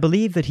name, and I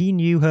believe that he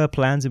knew her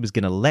plans and was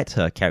going to let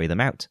her carry them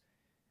out,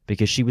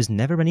 because she was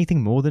never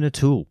anything more than a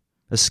tool,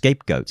 a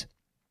scapegoat.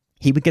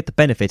 He would get the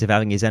benefit of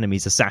having his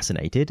enemies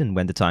assassinated, and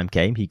when the time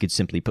came, he could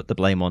simply put the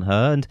blame on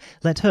her and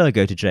let her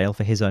go to jail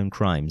for his own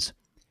crimes.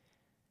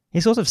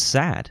 It's sort of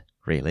sad,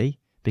 really,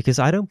 because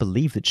I don't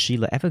believe that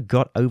Sheila ever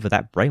got over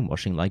that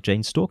brainwashing like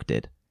Jane Stork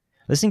did.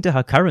 Listening to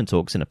her current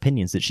talks and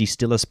opinions that she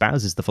still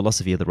espouses the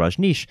philosophy of the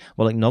Rajneesh,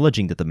 while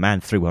acknowledging that the man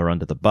threw her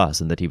under the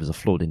bus and that he was a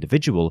flawed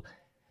individual,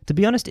 to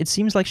be honest, it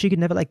seems like she could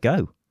never let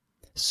go.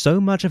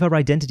 So much of her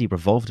identity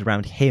revolved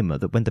around him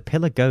that when the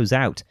pillar goes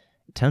out,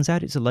 it turns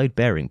out it's a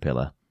load-bearing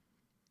pillar.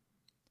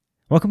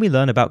 What can we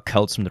learn about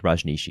cults from the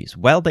Rajneeshis?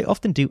 Well, they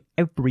often do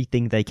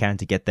everything they can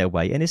to get their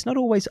way, and it's not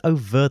always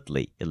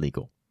overtly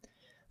illegal.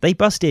 They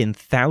bust in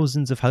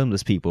thousands of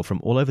homeless people from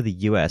all over the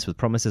US with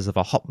promises of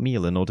a hot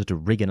meal in order to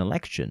rig an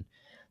election.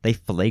 They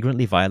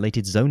flagrantly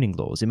violated zoning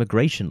laws,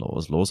 immigration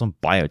laws, laws on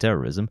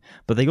bioterrorism,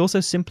 but they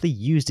also simply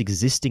used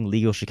existing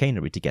legal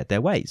chicanery to get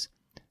their ways.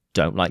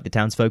 Don't like the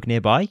townsfolk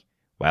nearby?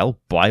 Well,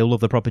 buy all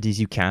of the properties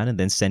you can and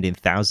then send in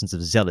thousands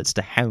of zealots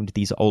to hound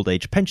these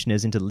old-age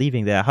pensioners into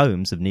leaving their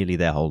homes of nearly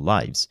their whole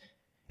lives.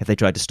 If they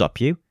try to stop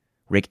you,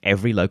 rig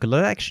every local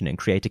election and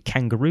create a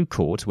kangaroo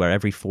court where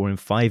every 4 in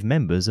 5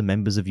 members are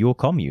members of your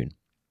commune.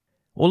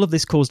 All of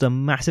this caused a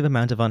massive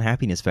amount of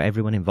unhappiness for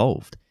everyone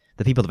involved.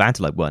 The people of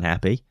Antelope weren't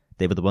happy.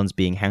 They were the ones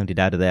being hounded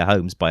out of their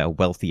homes by a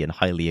wealthy and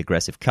highly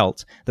aggressive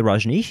cult. The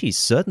Rajneeshis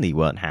certainly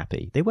weren't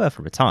happy. They were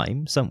for a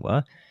time, some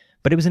were.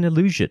 But it was an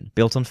illusion,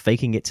 built on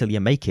faking it till you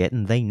make it,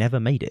 and they never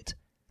made it.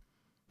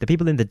 The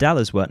people in the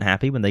Dallas weren't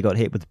happy when they got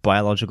hit with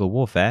biological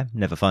warfare.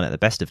 Never fun at the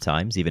best of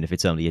times, even if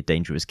it's only a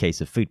dangerous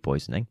case of food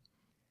poisoning.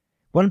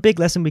 One big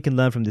lesson we can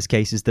learn from this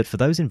case is that for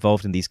those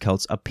involved in these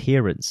cults,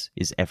 appearance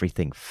is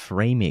everything.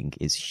 Framing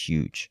is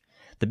huge.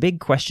 The big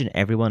question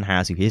everyone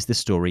has who hears this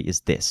story is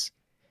this.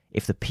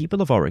 If the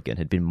people of Oregon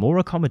had been more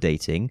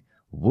accommodating,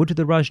 would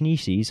the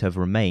Rajneeshis have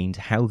remained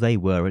how they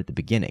were at the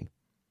beginning?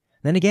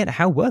 Then again,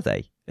 how were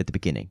they at the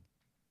beginning?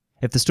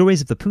 If the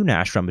stories of the Pune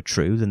Ashram are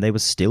true, then they were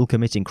still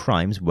committing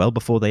crimes well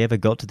before they ever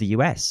got to the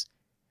US.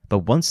 But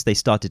once they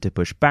started to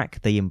push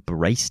back, they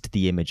embraced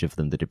the image of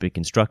them that had been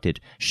constructed.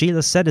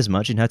 Sheila said as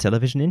much in her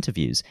television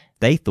interviews.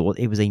 They thought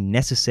it was a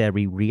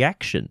necessary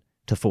reaction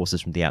to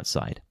forces from the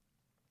outside.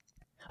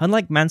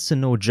 Unlike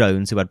Manson or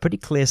Jones, who had pretty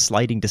clear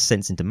sliding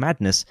descents into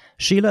madness,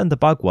 Sheila and the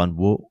Bhagwan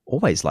were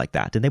always like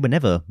that, and they were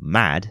never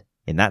mad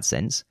in that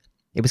sense.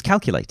 It was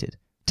calculated,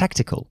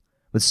 tactical,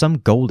 with some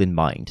goal in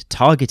mind,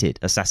 targeted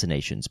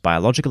assassinations,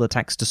 biological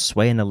attacks to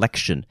sway an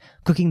election,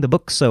 cooking the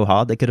books so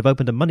hard they could have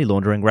opened a money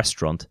laundering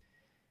restaurant.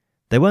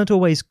 They weren't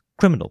always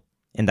criminal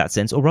in that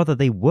sense, or rather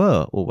they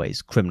were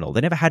always criminal.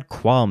 They never had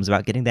qualms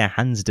about getting their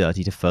hands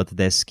dirty to further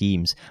their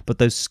schemes, but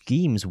those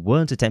schemes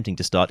weren't attempting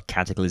to start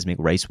cataclysmic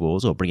race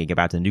wars or bringing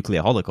about a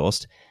nuclear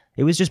holocaust.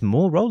 It was just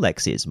more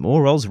Rolexes,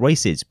 more Rolls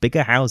Royces,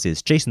 bigger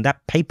houses, chasing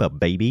that paper,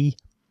 baby.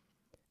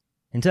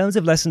 In terms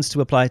of lessons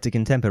to apply to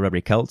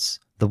contemporary cults,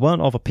 the one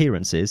of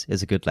appearances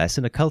is a good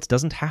lesson. A cult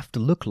doesn't have to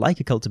look like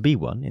a cult to be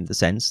one, in the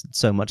sense that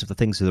so much of the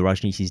things that the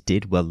Rajneeshis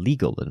did were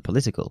legal and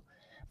political.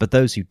 But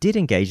those who did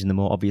engage in the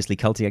more obviously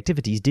culty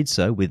activities did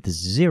so with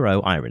zero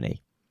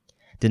irony.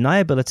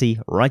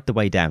 Deniability right the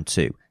way down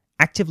too,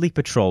 actively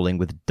patrolling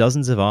with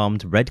dozens of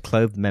armed,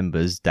 red-clothed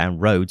members down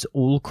roads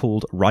all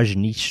called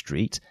Rajneesh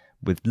Street,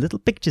 with little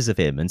pictures of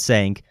him and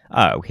saying,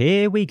 "Oh,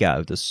 here we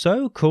go, the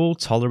so-called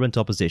tolerant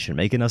opposition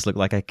making us look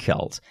like a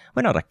cult.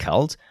 We're not a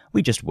cult,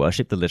 we just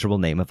worship the literal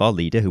name of our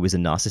leader who is a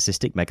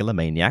narcissistic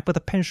megalomaniac with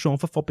a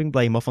penchant for fopping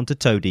blame off onto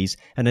toadies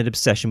and an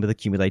obsession with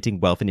accumulating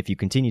wealth, and if you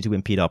continue to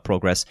impede our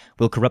progress,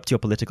 we'll corrupt your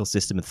political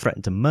system and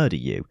threaten to murder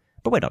you.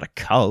 But we're not a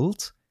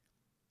cult."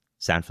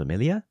 Sound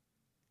familiar?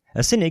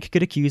 A cynic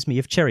could accuse me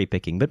of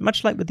cherry-picking, but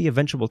much like with the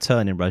eventual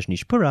turn in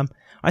Rajneeshpuram,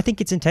 I think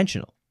it's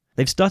intentional.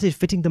 They've started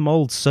fitting the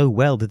mould so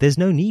well that there's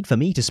no need for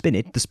me to spin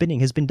it, the spinning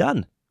has been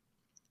done.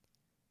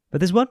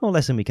 But there's one more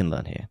lesson we can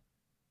learn here.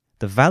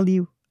 The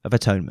value of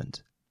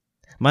atonement.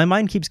 My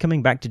mind keeps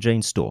coming back to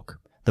Jane Stork,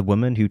 the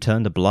woman who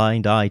turned a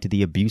blind eye to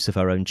the abuse of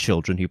her own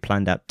children, who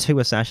planned out 2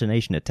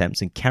 assassination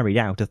attempts and carried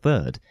out a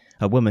 3rd,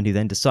 a woman who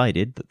then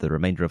decided that the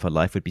remainder of her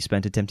life would be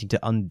spent attempting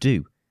to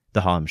undo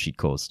the harm she'd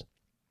caused.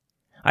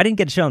 I didn't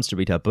get a chance to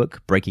read her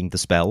book, Breaking the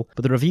Spell,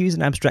 but the reviews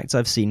and abstracts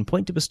I've seen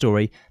point to a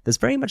story that's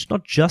very much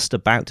not just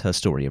about her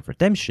story of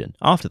redemption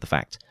after the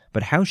fact,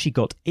 but how she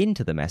got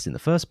into the mess in the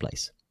first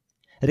place.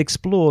 It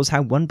explores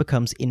how one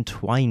becomes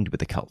entwined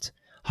with a cult,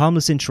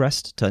 harmless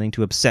interest turning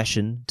to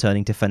obsession,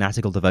 turning to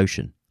fanatical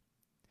devotion.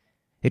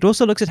 It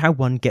also looks at how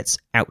one gets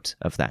out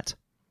of that.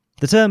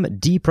 The term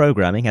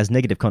deprogramming has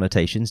negative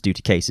connotations due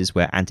to cases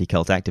where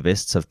anti-cult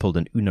activists have pulled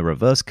an Uno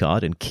reverse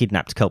card and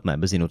kidnapped cult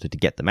members in order to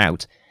get them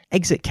out.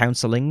 Exit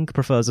counseling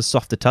prefers a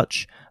softer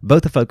touch.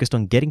 Both are focused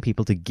on getting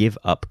people to give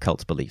up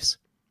cult beliefs.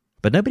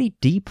 But nobody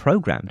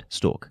deprogrammed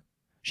Stork.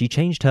 She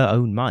changed her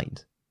own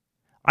mind.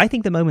 I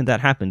think the moment that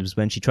happened was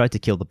when she tried to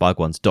kill the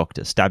Bhagwan's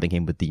doctor, stabbing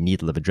him with the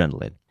needle of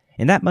adrenaline.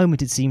 In that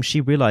moment, it seems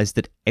she realized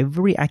that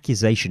every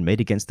accusation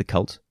made against the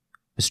cult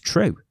was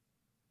true.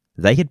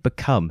 They had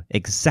become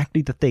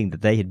exactly the thing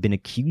that they had been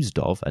accused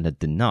of and had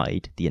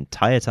denied the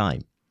entire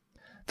time.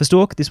 For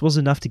Stork, this was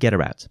enough to get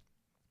her out.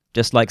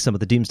 Just like some of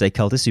the doomsday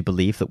cultists who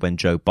believed that when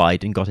Joe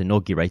Biden got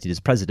inaugurated as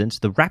president,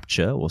 the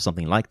rapture, or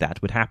something like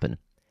that, would happen.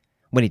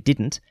 When it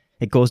didn't,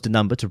 it caused a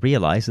number to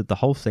realize that the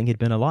whole thing had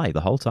been a lie the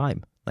whole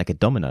time, like a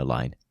domino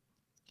line.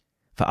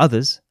 For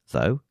others,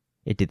 though,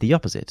 it did the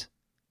opposite.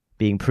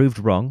 Being proved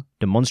wrong,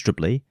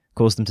 demonstrably,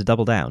 caused them to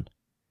double down.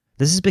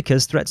 This is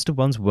because threats to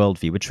one's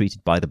worldview are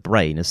treated by the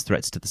brain as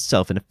threats to the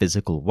self in a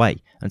physical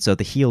way, and so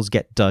the heels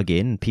get dug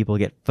in and people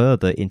get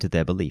further into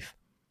their belief.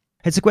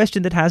 It's a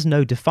question that has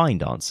no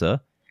defined answer.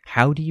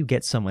 How do you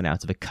get someone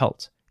out of a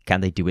cult?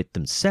 Can they do it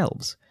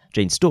themselves?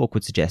 Jane Stork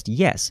would suggest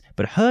yes,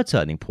 but her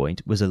turning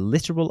point was a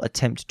literal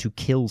attempt to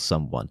kill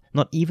someone.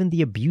 Not even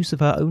the abuse of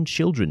her own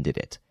children did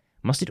it.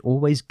 Must it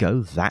always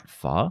go that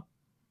far?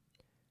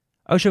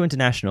 Osho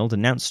International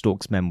denounced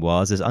Stork's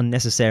memoirs as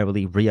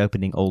unnecessarily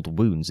reopening old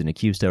wounds and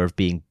accused her of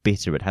being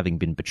bitter at having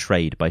been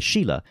betrayed by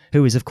Sheila,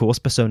 who is of course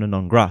persona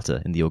non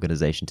grata in the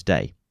organisation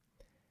today.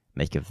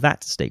 Make of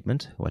that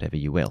statement whatever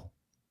you will.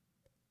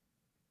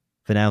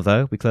 For now,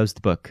 though, we close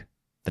the book,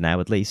 for now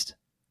at least,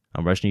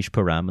 on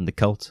Rajneeshpuram and the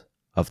cult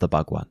of the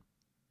Bhagwan.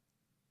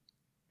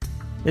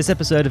 This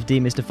episode of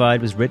Demystified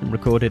was written,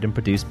 recorded and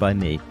produced by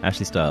me,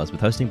 Ashley Styles,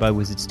 with hosting by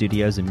Wizard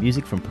Studios and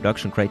music from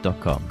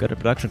productioncrate.com. Go to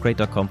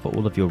productioncrate.com for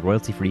all of your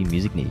royalty-free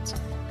music needs.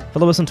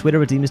 Follow us on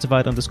Twitter at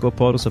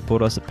Demystified_pod or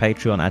support us at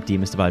Patreon at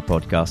Demystified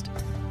Podcast.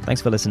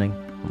 Thanks for listening,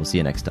 and we'll see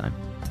you next time.